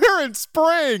 We're in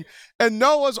spring. And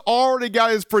Noah's already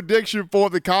got his prediction for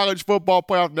the college football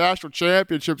playoff national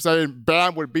championship, saying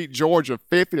Bama would beat Georgia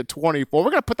 50-24. We're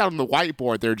going to put that on the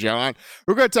whiteboard there, John.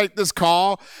 We're going to take this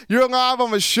call. You're live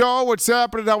on the show. What's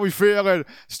happening? How we feeling?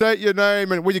 State your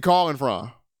name and where you calling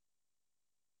from.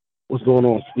 What's going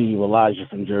on, Steve? Elijah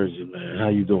from Jersey, man. How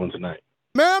you doing tonight?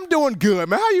 Man, I'm doing good,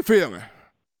 man. How you feeling?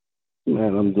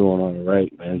 Man, I'm doing all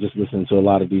right, man. Just listening to a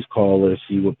lot of these callers,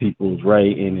 see what people's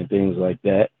writing and things like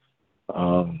that.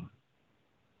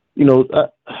 You know,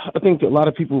 I think a lot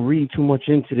of people read too much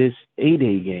into this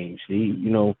A-Day game, Steve.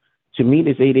 You know, to me,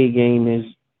 this A-Day game is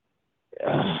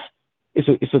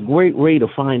it's a great way to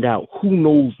find out who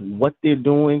knows what they're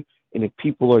doing and if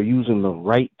people are using the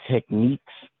right techniques,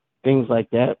 things like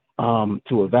that.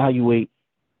 To evaluate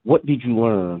what did you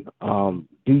learn?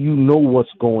 Do you know what's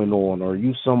going on? Are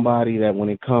you somebody that when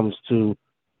it comes to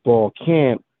fall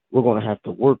camp, we're going to have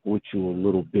to work with you a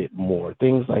little bit more?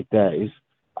 Things like that.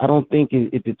 I don't think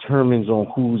it determines on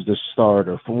who's the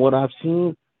starter. From what I've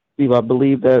seen, Steve, I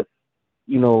believe that,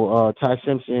 you know, Ty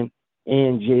Simpson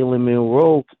and Jalen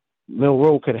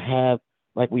Milroe could have,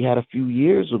 like we had a few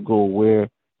years ago, where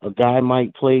a guy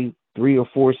might play 3 or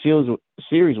 4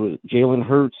 series with Jalen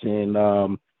Hurts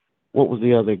and what was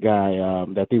the other guy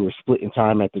that they were splitting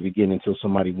time at the beginning until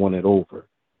somebody won it over?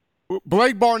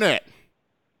 Blake Barnett,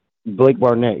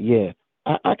 yeah.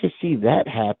 I could see that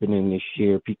happening this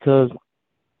year because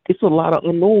it's a lot of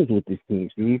unknowns with this team,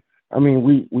 Steve. I mean,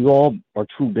 we all are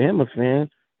true Bama fans,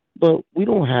 but we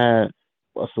don't have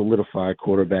a solidified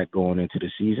quarterback going into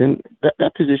the season.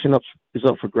 That position is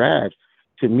up for grabs.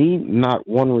 To me, not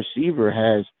one receiver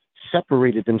has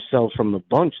separated themselves from the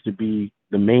bunch to be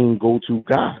the main go-to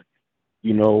guy.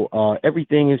 You know,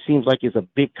 everything, it seems like, is a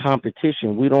big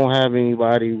competition. We don't have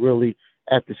anybody really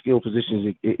at the skill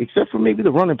positions except for maybe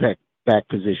the running back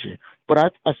position. But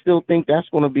I still think that's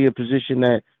going to be a position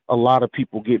that a lot of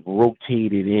people get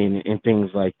rotated in and things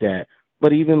like that.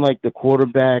 But even like the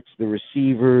quarterbacks, the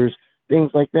receivers, things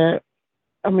like that,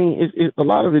 I mean, a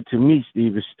lot of it to me,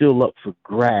 Steve, is still up for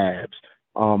grabs.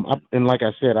 And like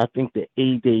I said, I think the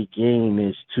A-Day game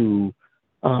is to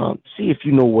see if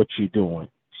you know what you're doing,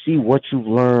 see what you've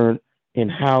learned,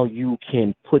 and how you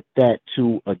can put that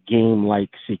to a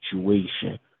game-like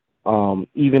situation.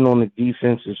 Even on the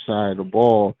defensive side of the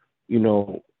ball, you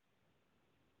know,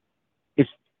 it's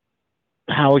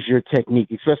how is your technique,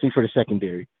 especially for the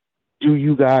secondary? Do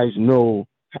you guys know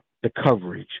the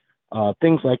coverage?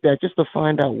 Things like that, just to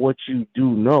find out what you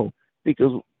do know.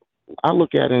 Because I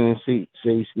look at it and say,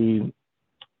 Steve,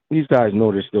 these guys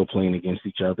know they're still playing against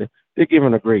each other. They're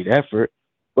giving a great effort,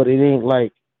 but it ain't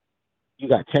like you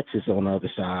got Texas on the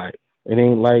other side. It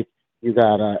ain't like you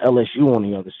got LSU on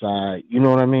the other side. You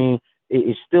know what I mean?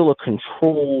 It's still a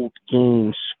controlled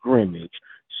game scrimmage.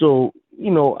 So, you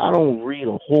know, I don't read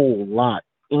a whole lot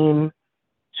into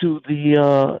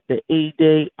the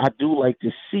A-Day. I do like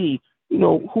to see, you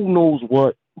know, who knows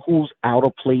what, who's out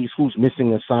of place, who's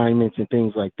missing assignments and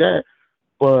things like that.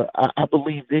 But I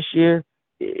believe this year,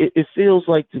 it feels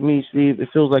like, to me, Steve, it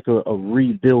feels like a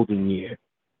rebuilding year.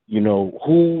 You know,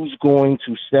 who's going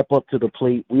to step up to the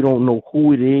plate? We don't know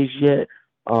who it is yet.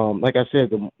 Like I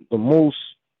said, the most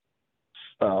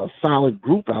solid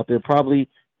group out there probably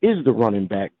is the running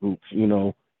back group, you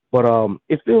know. But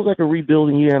it feels like a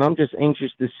rebuilding year, and I'm just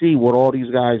anxious to see what all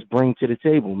these guys bring to the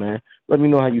table, man. Let me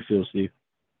know how you feel, Steve.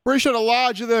 Appreciate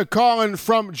Elijah there calling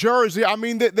from Jersey. I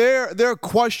mean, there are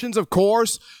questions, of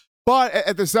course, but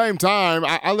at the same time,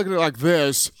 I look at it like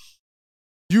this.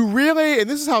 You really, and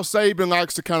this is how Saban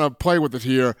likes to kind of play with it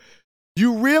here,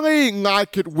 you really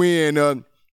like it when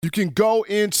you can go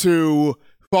into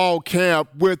fall camp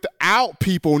without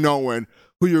people knowing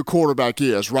who your quarterback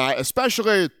is, right?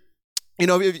 Especially, you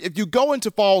know, if you go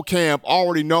into fall camp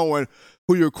already knowing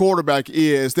who your quarterback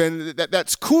is, then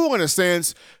that's cool in a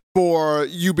sense for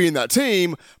you being that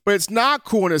team, but it's not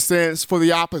cool in a sense for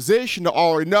the opposition to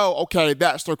already know, okay,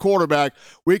 that's their quarterback.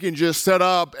 We can just set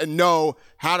up and know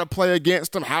how to play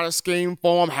against them, how to scheme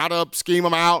for them, how to scheme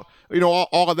them out, you know,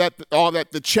 all of that,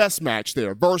 the chess match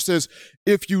there. Versus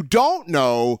if you don't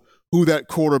know who that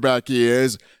quarterback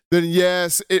is, then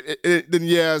yes,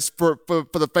 for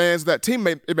the fans of that team,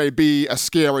 it may be a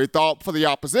scary thought. For the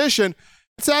opposition,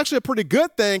 it's actually a pretty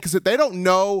good thing because they don't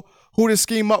know who to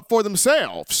scheme up for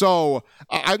themselves. So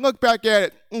I look back at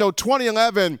it, you know,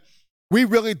 2011, we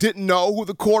really didn't know who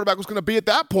the quarterback was going to be at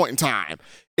that point in time.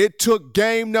 It took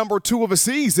game number 2 of a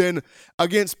season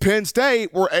against Penn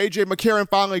State where A.J. McCarron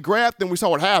finally grabbed, and we saw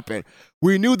what happened.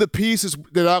 We knew the pieces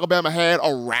that Alabama had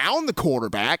around the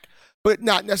quarterback, but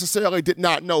not necessarily did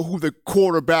not know who the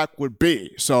quarterback would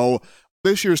be. So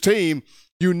this year's team,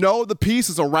 you know the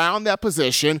pieces around that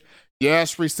position.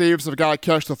 Yes, receivers have got to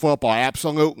catch the football,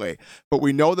 absolutely. But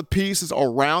we know the pieces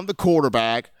around the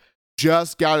quarterback.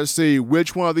 Just got to see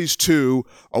which one of these two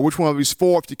or which one of these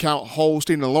four, if you count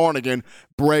Holstein and Larnigan,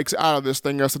 breaks out of this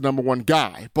thing as the number one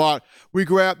guy. But we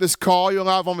grabbed this call. You're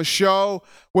live on the show.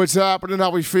 What's happening? How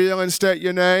we feeling? State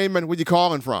your name and where you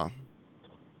calling from.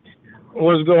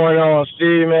 What's going on,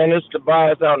 Steve, man? It's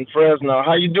Tobias out in Fresno.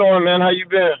 How you doing, man? How you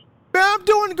been? Man, I'm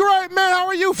doing great, man. How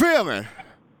are you feeling?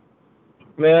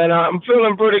 Man, I'm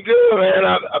feeling pretty good, man.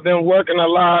 I've been working a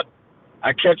lot.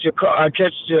 I catch your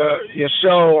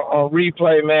show on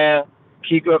replay, man.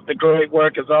 Keep up the great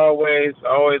work as always. I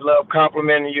always love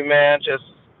complimenting you, man. Just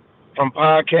from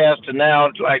podcast to now,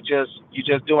 like you're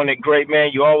just doing it great,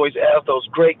 man. You always ask those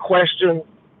great questions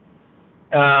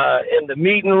in the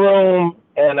meeting room,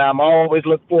 and I'm always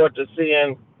look forward to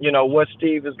seeing, what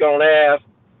Steve is going to ask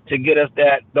to get us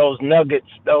those nuggets,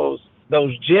 those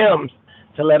gems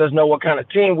to let us know what kind of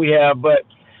team we have. But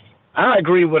I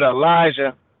agree with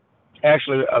Elijah.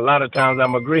 Actually, a lot of times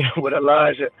I'm agreeing with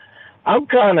Elijah. I'm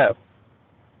kind of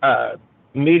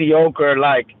mediocre,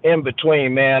 like in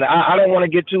between, man. I don't want to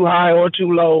get too high or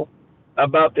too low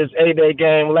about this A-Day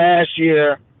game. Last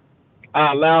year,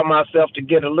 I allowed myself to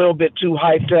get a little bit too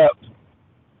hyped up,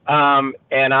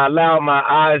 and I allowed my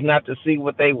eyes not to see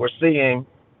what they were seeing.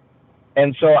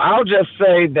 And so I'll just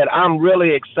say that I'm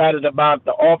really excited about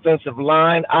the offensive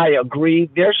line. I agree.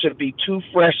 There should be 2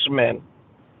 freshmen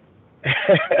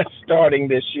starting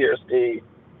this year, Steve.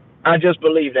 I just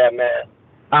believe that,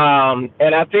 man.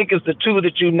 And I think it's the 2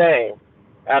 that you named.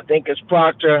 I think it's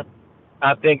Proctor.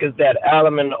 I think it's that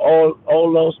Alaman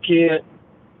Olos kid.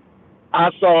 I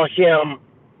saw him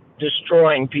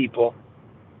destroying people.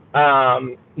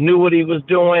 Knew what he was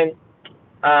doing.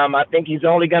 I think he's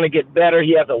only going to get better.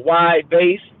 He has a wide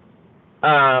base.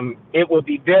 It would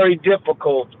be very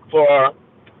difficult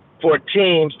for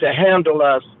teams to handle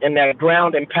us in that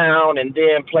ground and pound and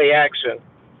then play action.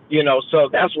 So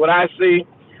that's what I see.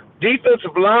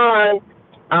 Defensive line,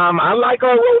 I like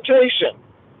our rotation.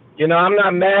 I'm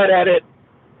not mad at it.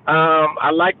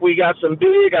 I like we got some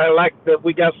big. I like that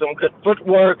we got some good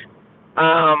footwork.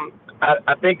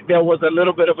 I think there was a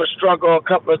little bit of a struggle a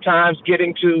couple of times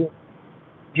getting to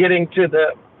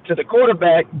the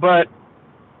quarterback, but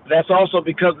that's also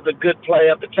because of the good play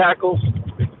of the tackles.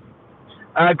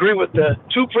 I agree with the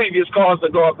 2 previous calls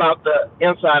ago about the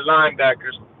inside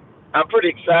linebackers. I'm pretty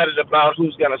excited about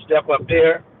who's going to step up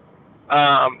there.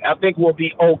 I think we'll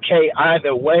be okay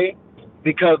either way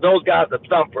because those guys are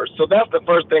thumpers. So that's the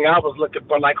first thing I was looking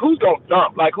for. Like, who's going to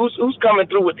thump? Like, who's coming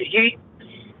through with the heat?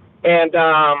 And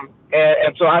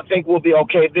so I think we'll be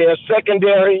okay there.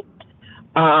 Secondary,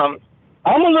 I'm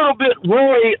a little bit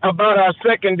worried about our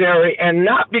secondary, and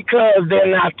not because they're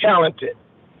not talented.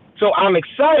 So I'm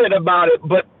excited about it,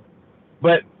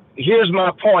 but here's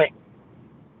my point.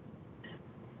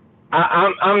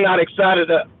 I'm not excited,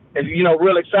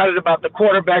 real excited about the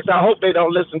quarterbacks. I hope they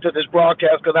don't listen to this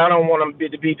broadcast because I don't want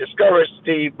them to be discouraged,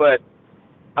 Steve. But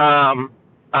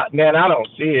man, I don't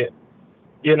see it.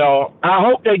 I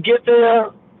hope they get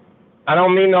there. I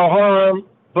don't mean no harm,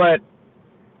 but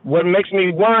what makes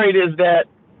me worried is that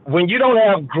when you don't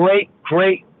have great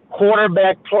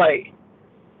quarterback play,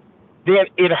 then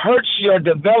it hurts your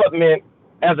development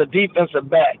as a defensive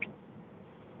back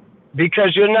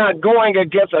because you're not going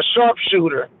against a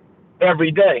sharpshooter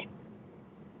every day.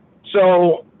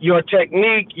 So your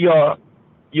technique, your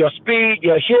speed,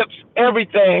 your hips,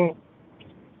 everything,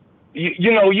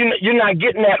 you're not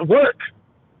getting that work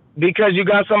because you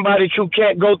got somebody who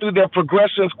can't go through their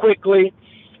progressions quickly.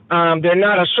 They're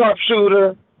not a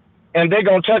sharpshooter, and they're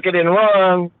going to tuck it and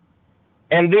run.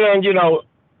 And then,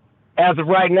 as of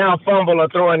right now, fumble or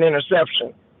throw an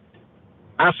interception.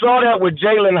 I saw that with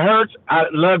Jalen Hurts. I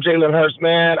love Jalen Hurts,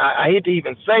 man. I hate to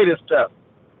even say this stuff.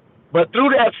 But through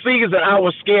that season, I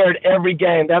was scared every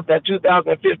game. That's that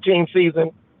 2015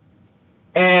 season.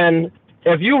 And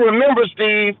if you remember,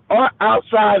 Steve, our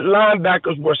outside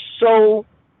linebackers were so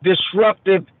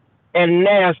disruptive and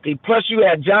nasty. Plus, you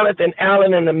had Jonathan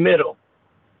Allen in the middle.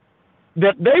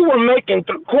 That they were making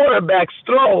quarterbacks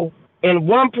throw in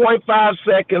 1.5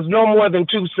 seconds, no more than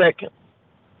 2 seconds.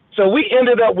 So we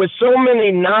ended up with so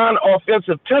many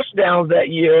non-offensive touchdowns that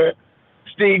year.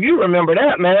 Steve, you remember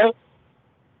that, man.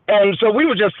 And so we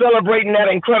were just celebrating that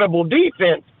incredible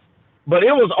defense. But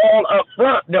it was all up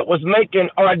front that was making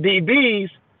our DBs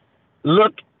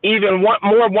look even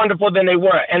more wonderful than they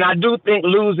were. And I do think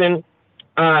losing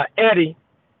Eddie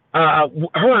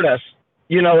hurt us,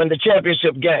 in the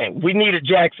championship game. We needed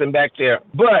Jackson back there.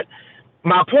 But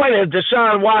my point is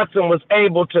Deshaun Watson was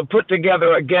able to put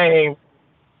together a game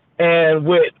and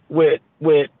with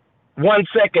 1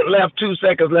 second left, 2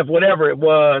 seconds left, whatever it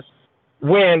was,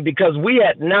 win because we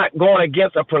had not gone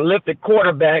against a prolific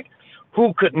quarterback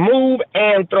who could move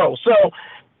and throw. So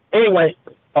anyway,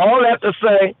 all that to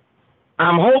say,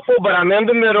 I'm hopeful, but I'm in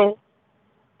the middle.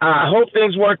 I hope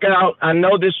things work out. I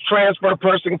know this transfer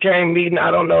person came meeting.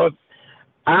 I don't know if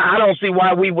I don't see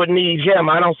why we would need him.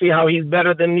 I don't see how he's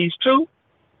better than these two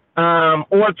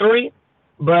or three.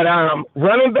 But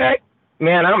running back,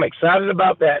 man, I'm excited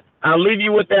about that. I'll leave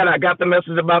you with that. I got the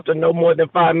message about the no more than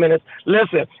 5 minutes.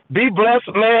 Listen, be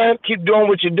blessed, man. Keep doing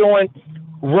what you're doing.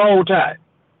 Roll Tide.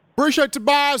 Appreciate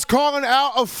Tobias calling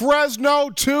out of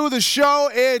Fresno to the show.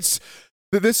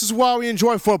 This is why we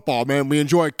enjoy football, man. We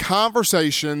enjoy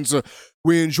conversations.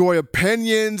 We enjoy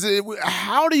opinions.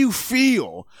 How do you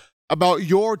feel about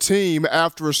your team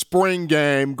after a spring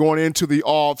game going into the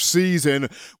off season?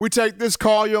 We take this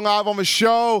call. You're live on the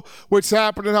show. What's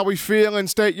happening? How we feeling?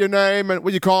 State your name and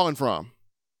where you calling from.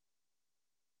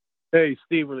 Hey,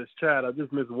 Steven, it's Chad. I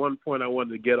just missed one point I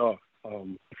wanted to get off,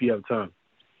 if you have time.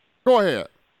 Go ahead.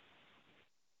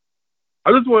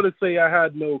 I just want to say I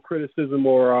had no criticism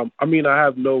or, I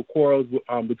have no quarrels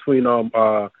between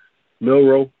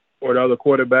Milroe or the other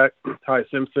quarterback, Ty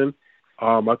Simpson.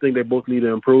 I think they both need to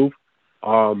improve.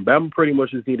 Bama pretty much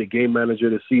just need a game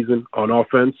manager this season on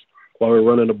offense while we're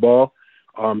running the ball.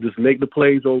 Just make the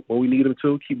plays when we need them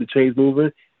to, keep the chains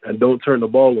moving, and don't turn the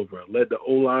ball over. Let the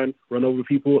O-line run over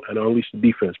people and unleash the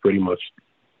defense pretty much.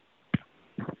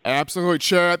 Absolutely,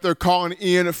 Chad. They're calling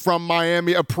in from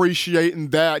Miami, appreciating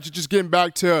that. Just getting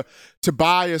back to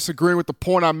Tobias, agreeing with the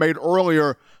point I made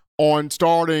earlier on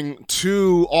starting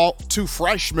two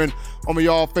freshmen on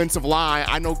the offensive line.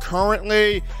 I know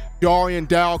currently Darian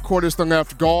Dalcourt is the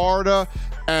left guard,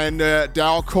 and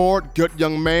Dalcourt, good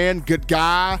young man, good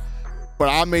guy. But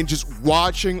I mean, just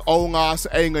watching Olas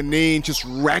Enganin just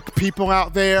wreck people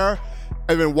out there,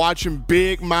 and then watching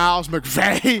big Miles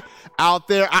McVay out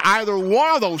there, either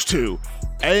one of those two,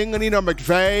 Enganin or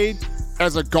McVay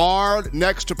as a guard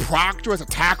next to Proctor as a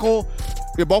tackle.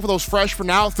 Get both of those freshmen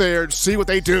out there to see what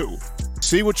they do.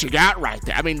 See what you got right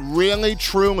there. I mean, really,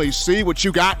 truly see what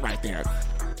you got right there.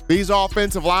 These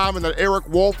offensive linemen that Eric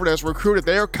Wolford has recruited,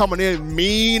 they're coming in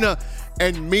mean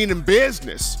in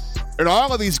business. And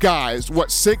all of these guys,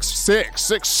 6'6",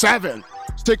 6'7",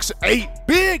 6'8",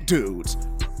 big dudes.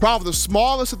 Probably the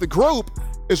smallest of the group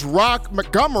is Rock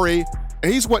Montgomery,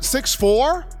 and he's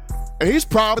 6'4", and he's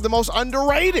probably the most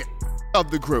underrated of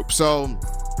the group. So,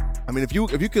 I mean, if you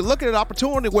could look at an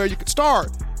opportunity where you could start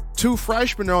two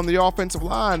freshmen on the offensive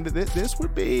line, this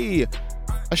would be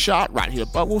a shot right here.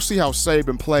 But we'll see how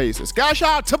Saban plays this. Guys,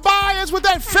 shout out Tobias with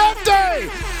that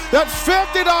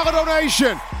 $50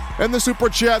 donation. And the Super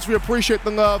Chats, we appreciate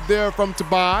the love there from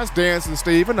Tobias. Dancing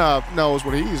Steven knows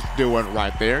what he's doing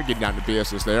right there, getting down to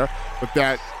business there with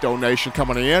that donation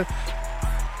coming in.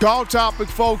 Call topic,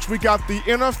 folks, we got the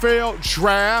NFL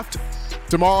Draft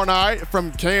tomorrow night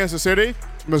from Kansas City,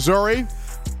 Missouri.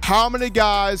 How many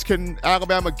guys can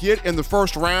Alabama get in the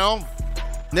first round?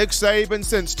 Nick Saban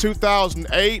since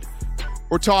 2008.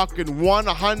 We're talking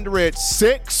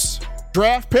 106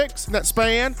 draft picks in that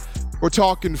span. We're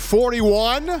talking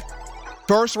 41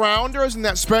 first-rounders in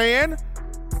that span.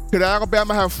 Could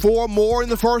Alabama have 4 more in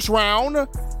the first round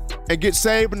and get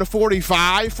Saban to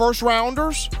 45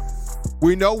 first-rounders?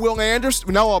 We know Will Anderson,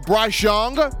 we know Bryce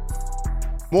Young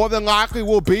more than likely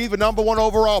will be the number 1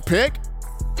 overall pick.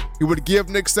 He would give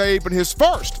Nick Saban his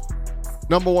first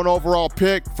number 1 overall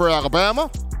pick for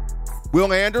Alabama.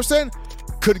 Will Anderson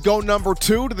could go number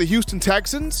 2 to the Houston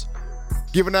Texans,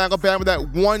 giving Alabama that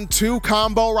 1-2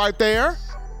 combo right there.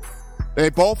 They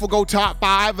both will go top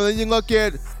 5. And then you look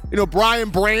at, Brian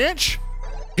Branch.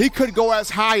 He could go as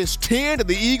high as 10 to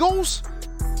the Eagles.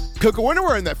 Could go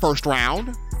anywhere in that first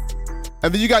round.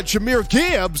 And then you got Jahmyr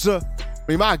Gibbs. I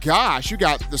mean, my gosh, you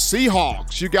got the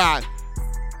Seahawks. You got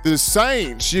the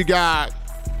Saints. You got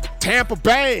Tampa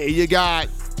Bay. You got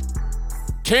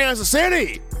Kansas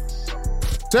City.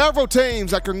 Several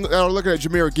teams that are looking at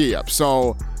Jahmyr Gibbs.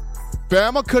 So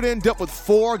Bama could end up with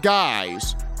 4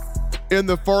 guys in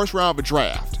the first round of a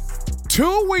draft.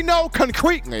 2 we know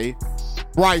concretely,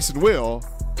 Bryce and Will,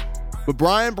 but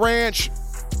Brian Branch,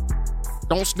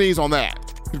 don't sneeze on that.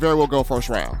 Could very well go first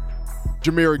round.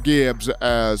 Jahmyr Gibbs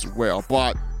as well.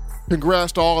 But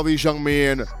congrats to all of these young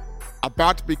men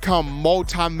about to become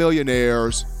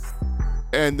multimillionaires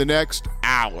in the next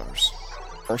hours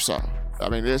or so. I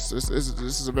mean, this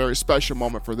is a very special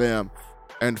moment for them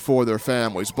and for their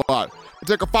families. But we'll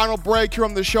take a final break here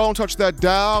on the show and touch that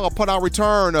dial. Upon our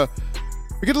return,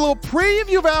 We get a little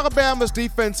preview of Alabama's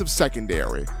defensive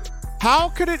secondary. How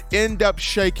could it end up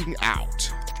shaking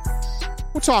out?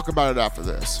 We'll talk about it after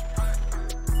this.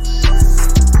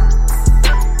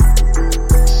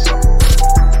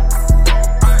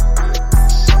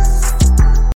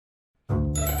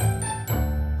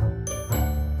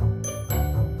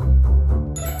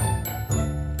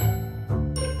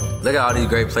 Look at all these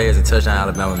great players in Touchdown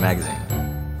Alabama magazine.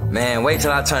 Man, wait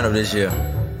till I turn up this year.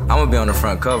 I'm gonna be on the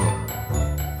front cover.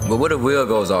 But what if Will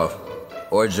goes off?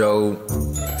 Or Joe,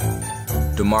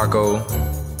 DeMarco,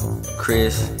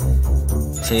 Chris,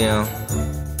 Tim,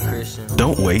 Christian.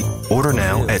 Don't wait. Order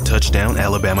now at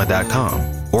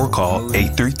touchdownalabama.com or call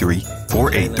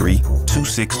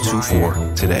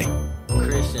 833-483-2624 today.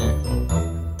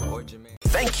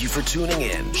 Thank you for tuning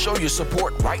in. Show your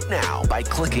support right now by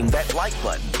clicking that like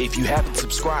button. If you haven't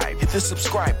subscribed, hit the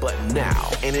subscribe button now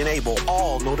and enable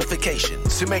all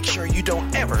notifications to make sure you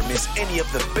don't ever miss any of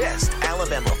the best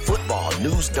Alabama football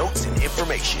news, notes, and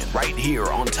information right here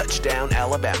on Touchdown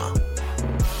Alabama.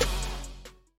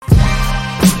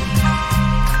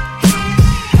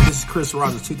 This is Chris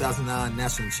Rogers, 2009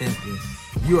 national champion.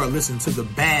 You are listening to the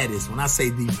baddest, when I say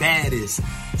the baddest,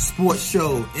 sports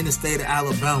show in the state of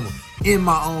Alabama. In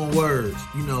my own words,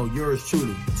 you know, yours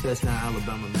truly, Touchdown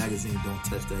Alabama magazine. Don't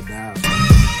touch that dial.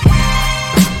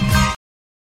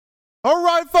 All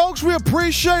right, folks, we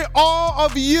appreciate all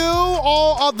of you,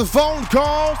 all of the phone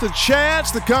calls, the chats,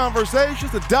 the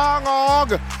conversations, the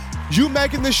dialogue. You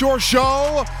making this your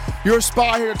show, your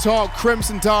spot here to talk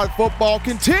Crimson Tide football.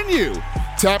 Continue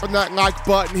tapping that like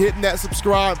button, hitting that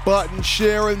subscribe button,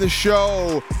 sharing the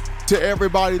show to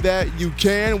everybody that you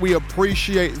can. We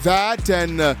appreciate that.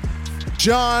 And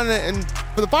John, and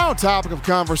for the final topic of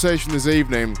conversation this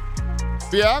evening,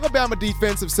 the Alabama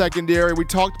defensive secondary. We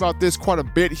talked about this quite a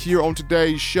bit here on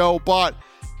today's show, but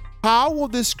how will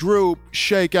this group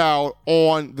shake out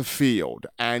on the field?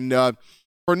 And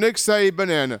for Nick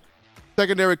Saban and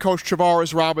secondary coach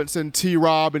Travaris Robinson,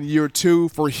 T-Rob in year 2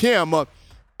 for him at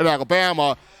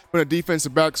Alabama, been a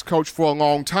defensive backs coach for a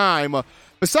long time.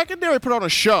 The secondary put on a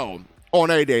show on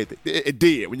A-Day. It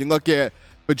did. When you look at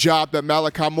the job that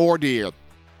Malachi Moore did,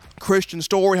 Christian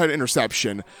Story had an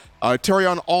interception.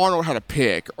 Terrion Arnold had a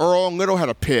pick. Earl Little had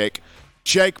a pick.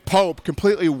 Jake Pope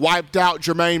completely wiped out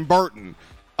Jermaine Burton.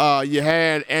 You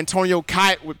had Antonio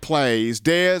Kite with plays.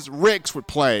 Dez Ricks with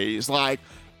plays. Like,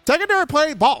 secondary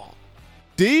played ball.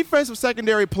 Defensive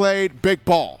secondary played big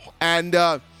ball. And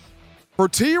for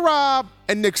T-Rob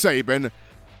and Nick Saban,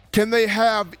 can they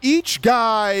have each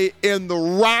guy in the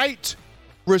right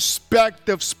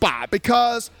respective spot?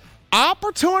 Because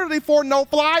opportunity for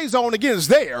no-fly zone, again, is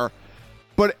there,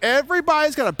 but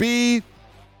everybody's got to be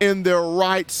in their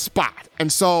right spot.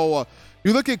 And so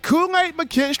you look at Kool-Aid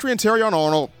McKinstry and Terrion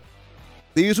Arnold.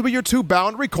 These will be your 2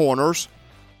 boundary corners.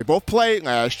 They both played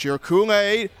last year.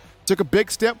 Kool-Aid took a big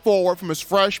step forward from his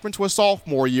freshman to his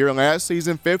sophomore year last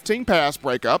season, 15 pass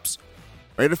breakups,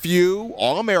 made a few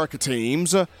All-America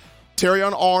teams.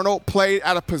 Terrion Arnold played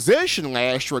out of position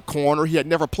last year at corner. He had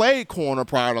never played corner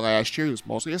prior to last year. He was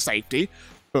mostly a safety.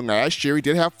 But last year, he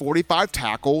did have 45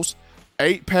 tackles,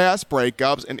 8 pass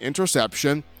breakups, and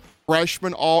interception.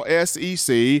 Freshman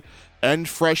All-SEC and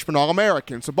freshman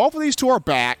All-American. So both of these 2 are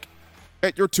back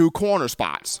at your 2 corner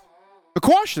spots. The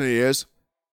question is,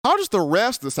 how does the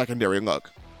rest of the secondary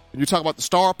look? When you talk about the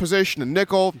star position and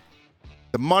nickel,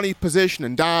 the money position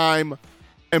and dime,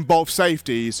 and both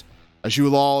safeties, as you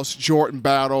lost Jordan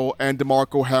Battle and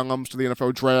DeMarco Helms to the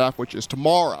NFL Draft, which is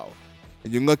tomorrow.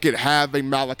 And you look at having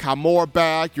Malachi Moore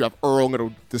back, you have Earl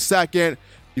Little II,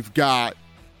 you've got,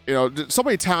 so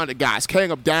many talented guys.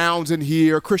 Caleb Downs in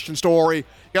here, Christian Story.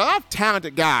 A lot of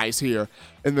talented guys here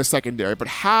in the secondary. But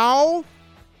how,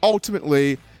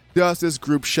 ultimately, does this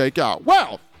group shake out?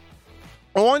 Well,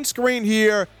 on screen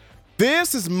here,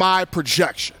 this is my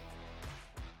projection.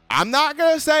 I'm not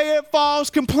going to say it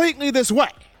falls completely this way,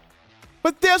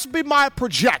 but this would be my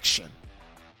projection.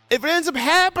 If it ends up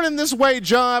happening this way,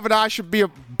 John, then I should be a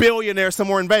billionaire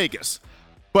somewhere in Vegas.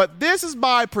 But this is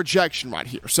my projection right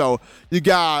here. So you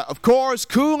got, of course,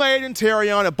 Kool-Aid and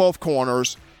Terrion at both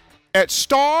corners. At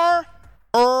star,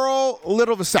 Earl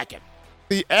Little II.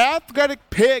 The athletic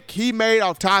pick he made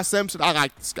off Ty Simpson, I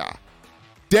like this guy.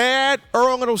 Dad,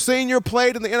 Earl Little Sr.,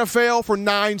 played in the NFL for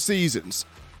 9 seasons.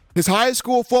 His high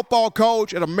school football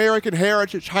coach at American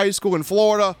Heritage High School in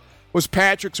Florida was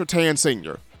Patrick Surtain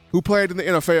Sr., who played in the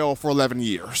NFL for 11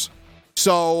 years.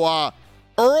 So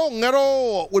Earl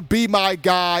Little would be my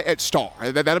guy at star.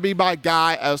 That'll be my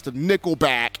guy as the nickel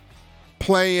back,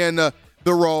 playing the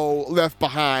role left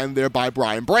behind there by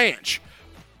Brian Branch.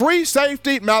 Free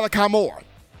safety, Malachi Moore.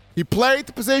 He played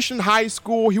the position in high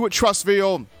school. He went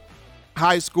Trussville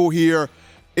High School here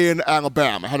in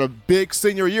Alabama. Had a big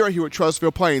senior year here at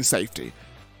Trussville playing safety.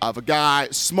 Of a guy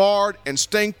smart,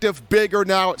 instinctive, bigger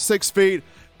now at 6 feet,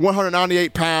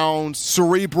 198 pounds,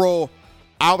 cerebral.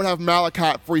 I would have Malachi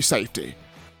at free safety.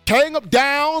 Caleb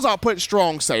Downs, I'll put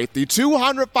strong safety.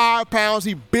 205 pounds.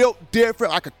 He built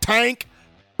different like a tank,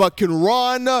 but can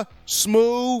run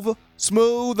smooth,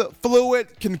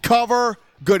 fluid, can cover,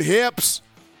 good hips,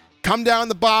 come down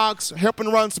the box, hip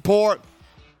and run support.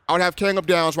 I would have Caleb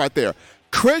Downs right there.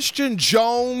 Christian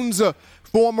Jones,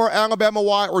 former Alabama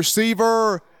wide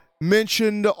receiver,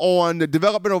 mentioned on the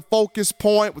developmental focus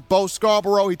point with Bo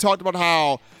Scarborough. He talked about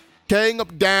how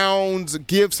Caleb Downs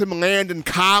gives him Landon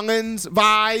Collins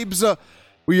vibes.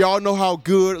 We all know how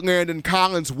good Landon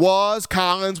Collins was.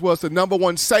 Collins was the number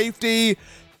one safety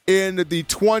in the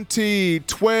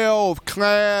 2012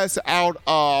 class out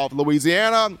of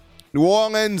Louisiana, New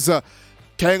Orleans.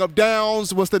 Caleb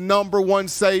Downs was the number one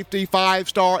safety,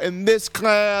 5-star in this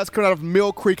class, coming out of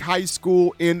Mill Creek High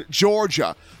School in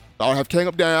Georgia. I'll have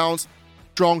Caleb Downs,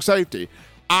 strong safety.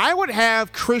 I would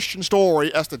have Christian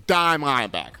Story as the dime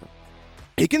linebacker.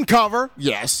 He can cover,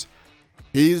 yes.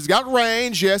 He's got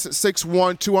range, yes, at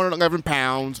 6'1", 211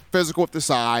 pounds, physical with the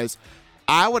size.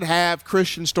 I would have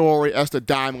Christian Story as the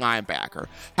dime linebacker.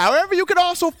 However, you could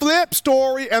also flip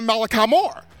Story and Malachi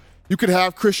Moore. You could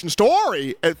have Christian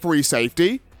Story at free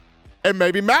safety and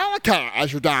maybe Malachi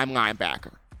as your dime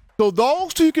linebacker. So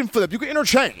those two you can flip, you can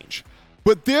interchange.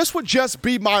 But this would just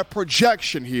be my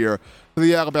projection here for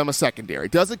the Alabama secondary.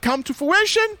 Does it come to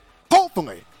fruition?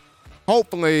 Hopefully.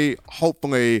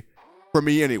 Hopefully for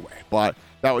me anyway. But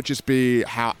that would just be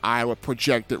how I would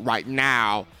project it right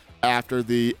now after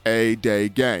the A-Day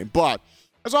game. But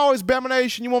as always, Bama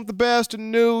Nation, you want the best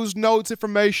in news, notes,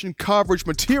 information, coverage,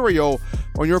 material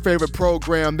on your favorite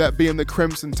program, that being the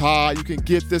Crimson Tide. You can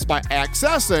get this by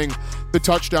accessing the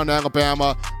Touchdown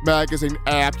Alabama magazine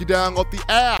app. You download the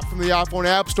app from the iPhone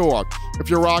App Store. If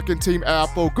you're rocking Team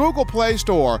Apple, Google Play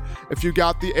Store. If you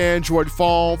got the Android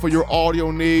phone for your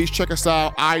audio needs, check us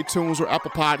out, iTunes or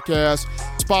Apple Podcasts,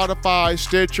 Spotify,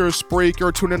 Stitcher,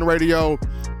 Spreaker, TuneIn Radio,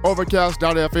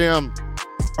 Overcast.fm,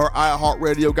 or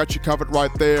iHeartRadio. Got you covered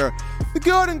right there. The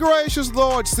good and gracious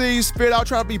Lord sees fit. I'll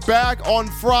try to be back on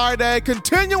Friday,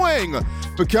 continuing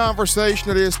the conversation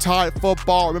that is Tide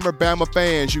football. Remember, Bama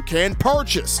fans, you can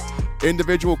purchase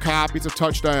individual copies of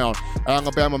Touchdown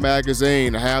Alabama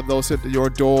magazine. Have those hit to your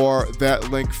door. That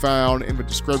link found in the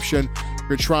description. If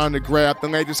you're trying to grab the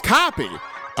latest copy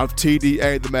of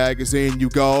TDA, the magazine, you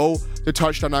go to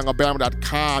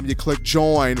touchdownalabama.com. You click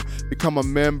join, become a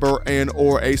member and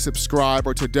or a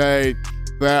subscriber today.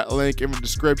 That link in the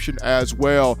description as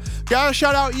well. Gotta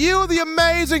shout out you, the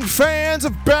amazing fans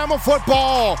of Bama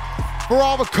football, for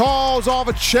all the calls, all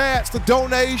the chats, the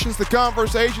donations, the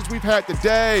conversations we've had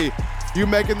today. You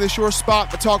making this your spot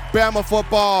to talk Bama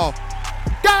football.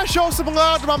 Gotta show some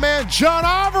love to my man John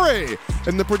Ivory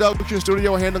in the production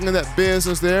studio, handling that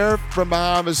business there from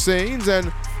behind the scenes.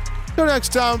 And till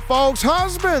next time, folks,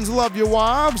 husbands, love your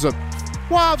wives.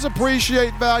 Wives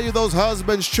appreciate, value those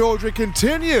husbands. Children,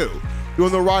 continue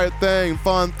doing the right thing,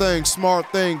 fun thing, smart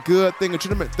thing, good thing,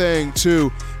 legitimate thing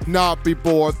to not be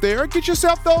bored there. Get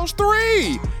yourself those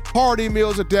 3 hearty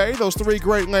meals a day, those 3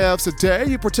 great laughs a day.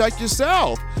 You protect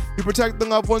yourself. You protect the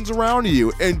loved ones around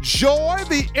you. Enjoy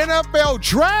the NFL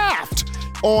draft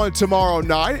on tomorrow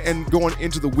night and going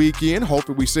into the weekend.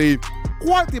 Hopefully we see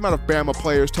quite the amount of Bama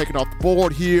players taken off the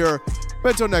board here. But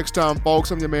until next time, folks,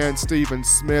 I'm your man Stephen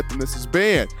Smith, and this has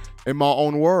been In My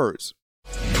Own Words.